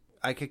as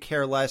I could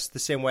care less the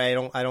same way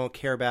I don't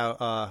care about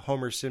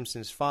Homer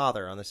Simpson's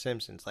father on The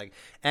Simpsons. Like,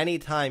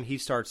 anytime he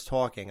starts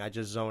talking, I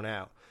just zone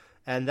out.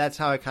 And that's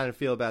how I kind of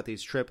feel about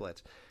these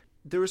triplets.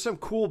 There were some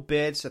cool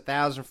bits,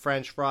 1,000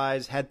 French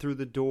fries, head through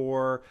the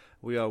door.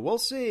 We'll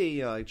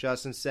see, like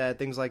Justin said,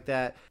 things like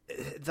that.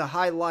 The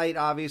highlight,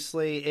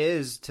 obviously,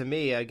 is, to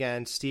me,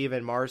 again, Steve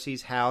and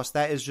Marcy's house.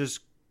 That is just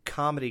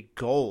comedy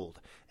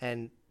gold.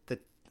 And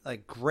the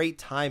great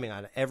timing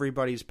on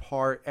everybody's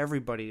part.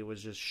 Everybody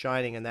was just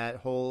shining in that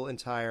whole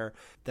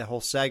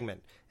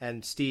segment.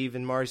 And Steve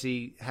and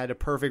Marcy had a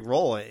perfect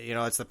role.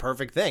 It's the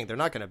perfect thing. They're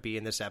not going to be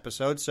in this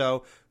episode,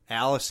 so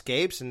Al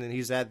escapes, and then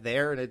he's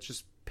there, and it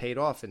just paid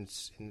off in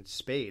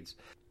spades.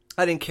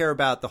 I didn't care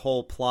about the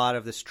whole plot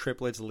of this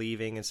triplets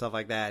leaving and stuff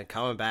like that, and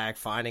coming back,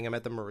 finding him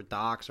at the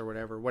docks or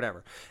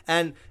whatever.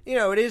 And,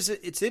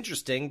 it's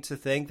interesting to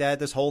think that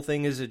this whole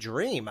thing is a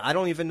dream. I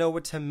don't even know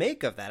what to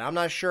make of that. I'm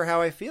not sure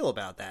how I feel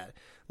about that.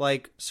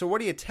 Like, so what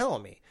are you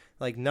telling me?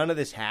 Like, none of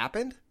this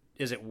happened?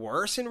 Is it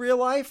worse in real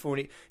life?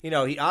 When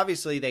he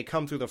obviously they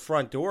come through the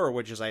front door,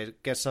 which is, I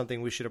guess,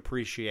 something we should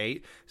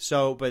appreciate.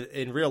 So, but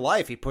in real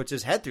life, he puts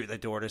his head through the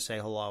door to say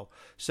hello.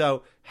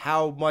 So,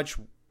 how much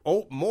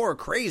more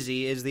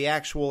crazy is the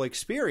actual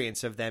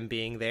experience of them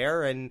being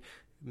there? And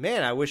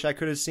man, I wish I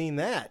could have seen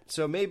that.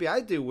 So maybe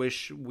I do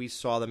wish we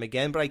saw them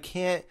again, but I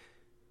can't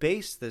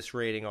base this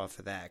rating off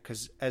of that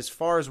because as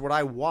far as what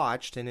I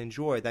watched and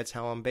enjoyed, that's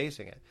how I'm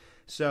basing it.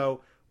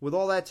 So with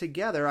all that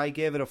together, I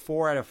give it a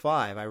 4 out of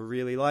 5. I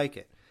really like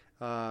it.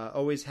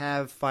 Always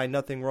have, find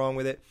nothing wrong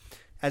with it.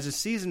 As a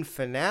season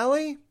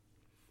finale,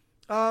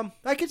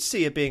 I could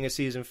see it being a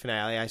season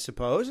finale, I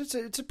suppose.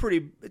 It's a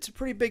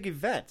pretty big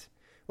event.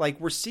 Like,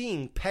 we're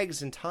seeing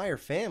Peg's entire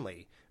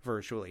family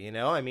virtually,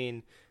 I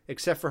mean,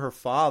 except for her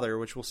father,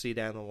 which we'll see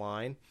down the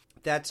line.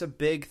 That's a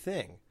big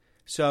thing.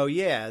 So,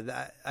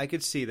 yeah, I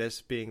could see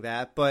this being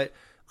that. But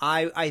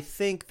I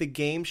think the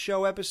game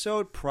show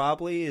episode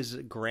probably is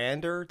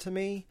grander to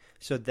me.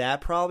 So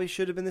that probably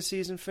should have been the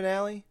season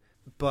finale.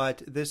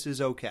 But this is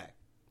okay.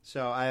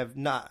 So I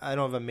don't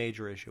have a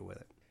major issue with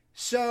it.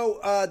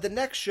 So the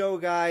next show,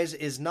 guys,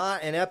 is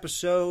not an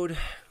episode.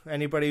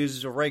 Anybody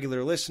who's a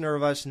regular listener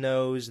of us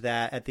knows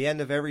that at the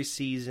end of every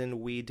season,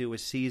 we do a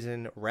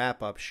season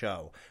wrap-up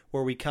show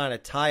where we kind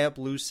of tie up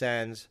loose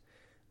ends,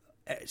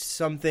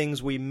 some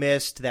things we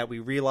missed that we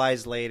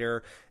realized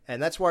later,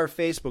 and that's why our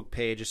Facebook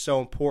page is so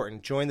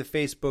important. Join the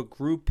Facebook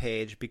group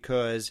page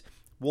because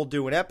we'll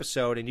do an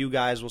episode and you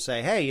guys will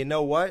say, hey, you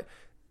know what?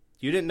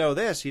 You didn't know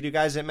this, you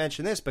guys didn't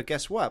mention this, but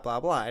guess what, blah,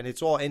 blah. And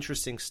it's all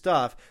interesting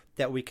stuff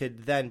that we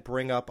could then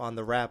bring up on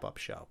the wrap-up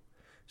show.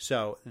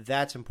 So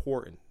that's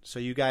important. So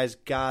you guys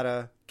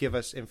gotta give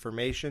us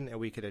information and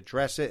we could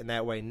address it, and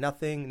that way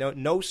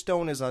no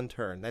stone is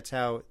unturned. That's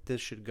how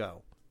this should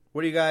go.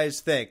 What do you guys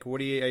think?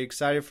 Are you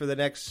excited for the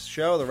next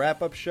show, the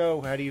wrap-up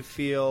show? How do you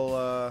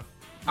feel?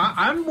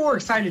 I'm more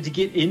excited to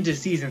get into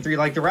season 3.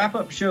 Like, the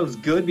wrap-up show is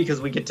good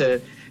because we get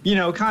to,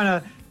 kind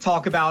of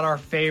talk about our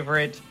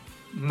favorite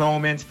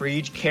moments for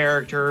each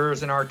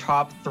characters and our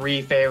top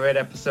 3 favorite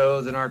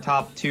episodes and our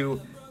top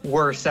 2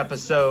 worst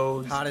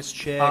episodes. Hottest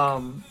chick.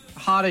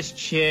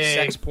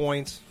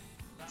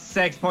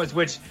 Sex points,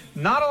 which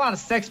not a lot of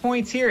sex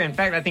points here. In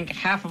fact, I think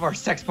half of our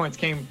sex points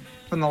came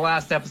from the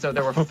last episode.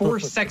 There were 4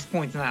 sex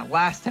points in that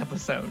last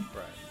episode.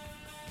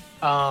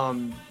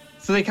 Right.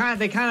 So they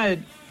kind of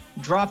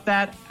dropped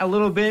that a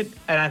little bit,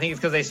 and I think it's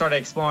because they started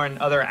exploring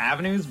other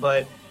avenues.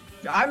 But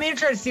I'm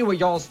interested to see what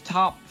y'all's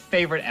top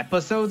favorite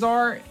episodes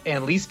are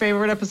and least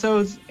favorite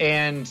episodes.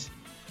 And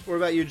what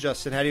about you,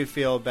 Justin? How do you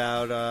feel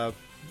about?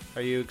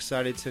 Are you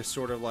excited to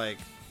sort of like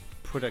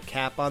put a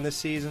cap on this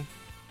season?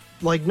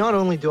 Like, not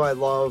only do I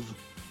love,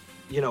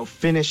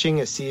 finishing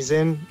a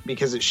season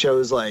because it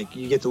shows, like,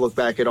 you get to look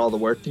back at all the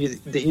work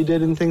that you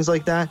did and things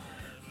like that,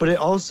 but it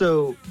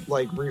also,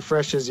 like,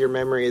 refreshes your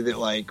memory that,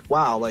 like,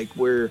 wow, like,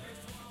 we're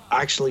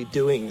actually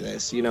doing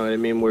this, you know what I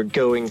mean? We're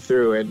going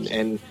through it,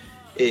 and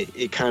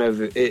it kind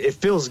of, it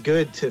feels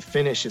good to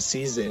finish a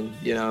season,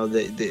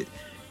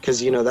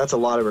 because, that's a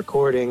lot of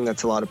recording,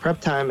 that's a lot of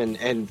prep time,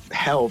 and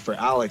hell, for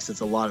Alex,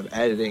 it's a lot of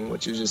editing,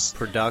 which is just...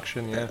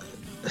 Production, yeah.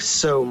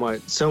 So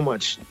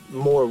much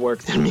more work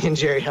than me and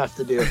Jerry have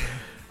to do.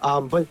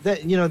 But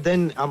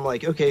then I'm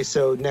like, okay,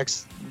 so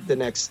the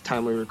next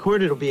time we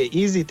record, it'll be an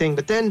easy thing.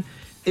 But then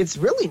it's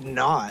really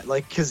not,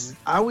 like, because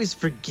I always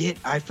forget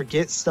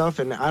stuff,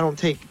 and I don't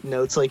take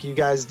notes like you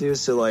guys do.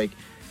 So like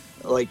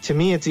to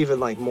me, it's even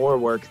like more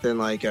work than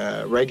like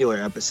a regular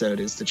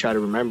episode is to try to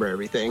remember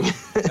everything.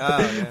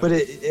 Oh, yeah. But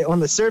on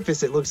the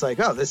surface, it looks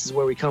like, oh, this is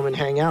where we come and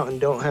hang out and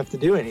don't have to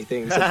do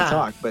anything except to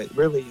talk. But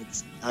really,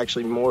 it's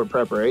actually more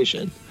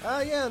preparation.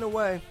 Yeah, in a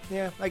way.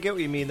 Yeah, I get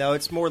what you mean, though.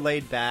 It's more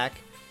laid back.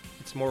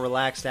 It's more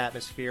relaxed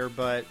atmosphere.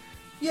 But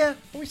yeah,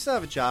 we still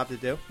have a job to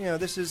do.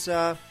 This is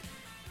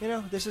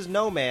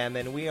No Ma'am,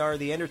 and we are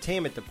the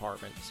entertainment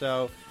department.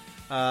 So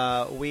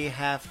we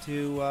have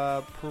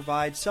to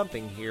provide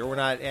something here. We're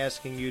not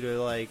asking you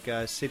to like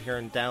sit here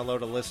and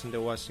download and listen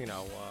to us,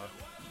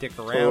 dick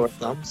around.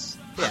 Thumbs.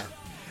 Yeah.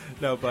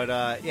 No,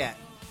 but yeah,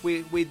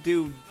 we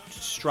do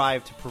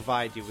strive to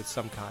provide you with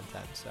some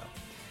content. So,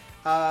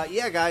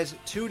 yeah, guys,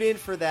 tune in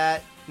for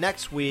that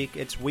next week.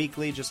 It's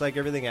weekly, just like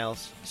everything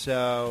else.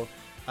 So,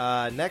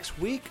 next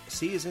week,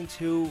 Season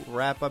 2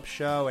 wrap-up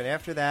show, and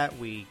after that,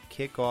 we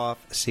kick off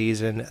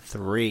Season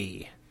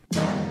 3.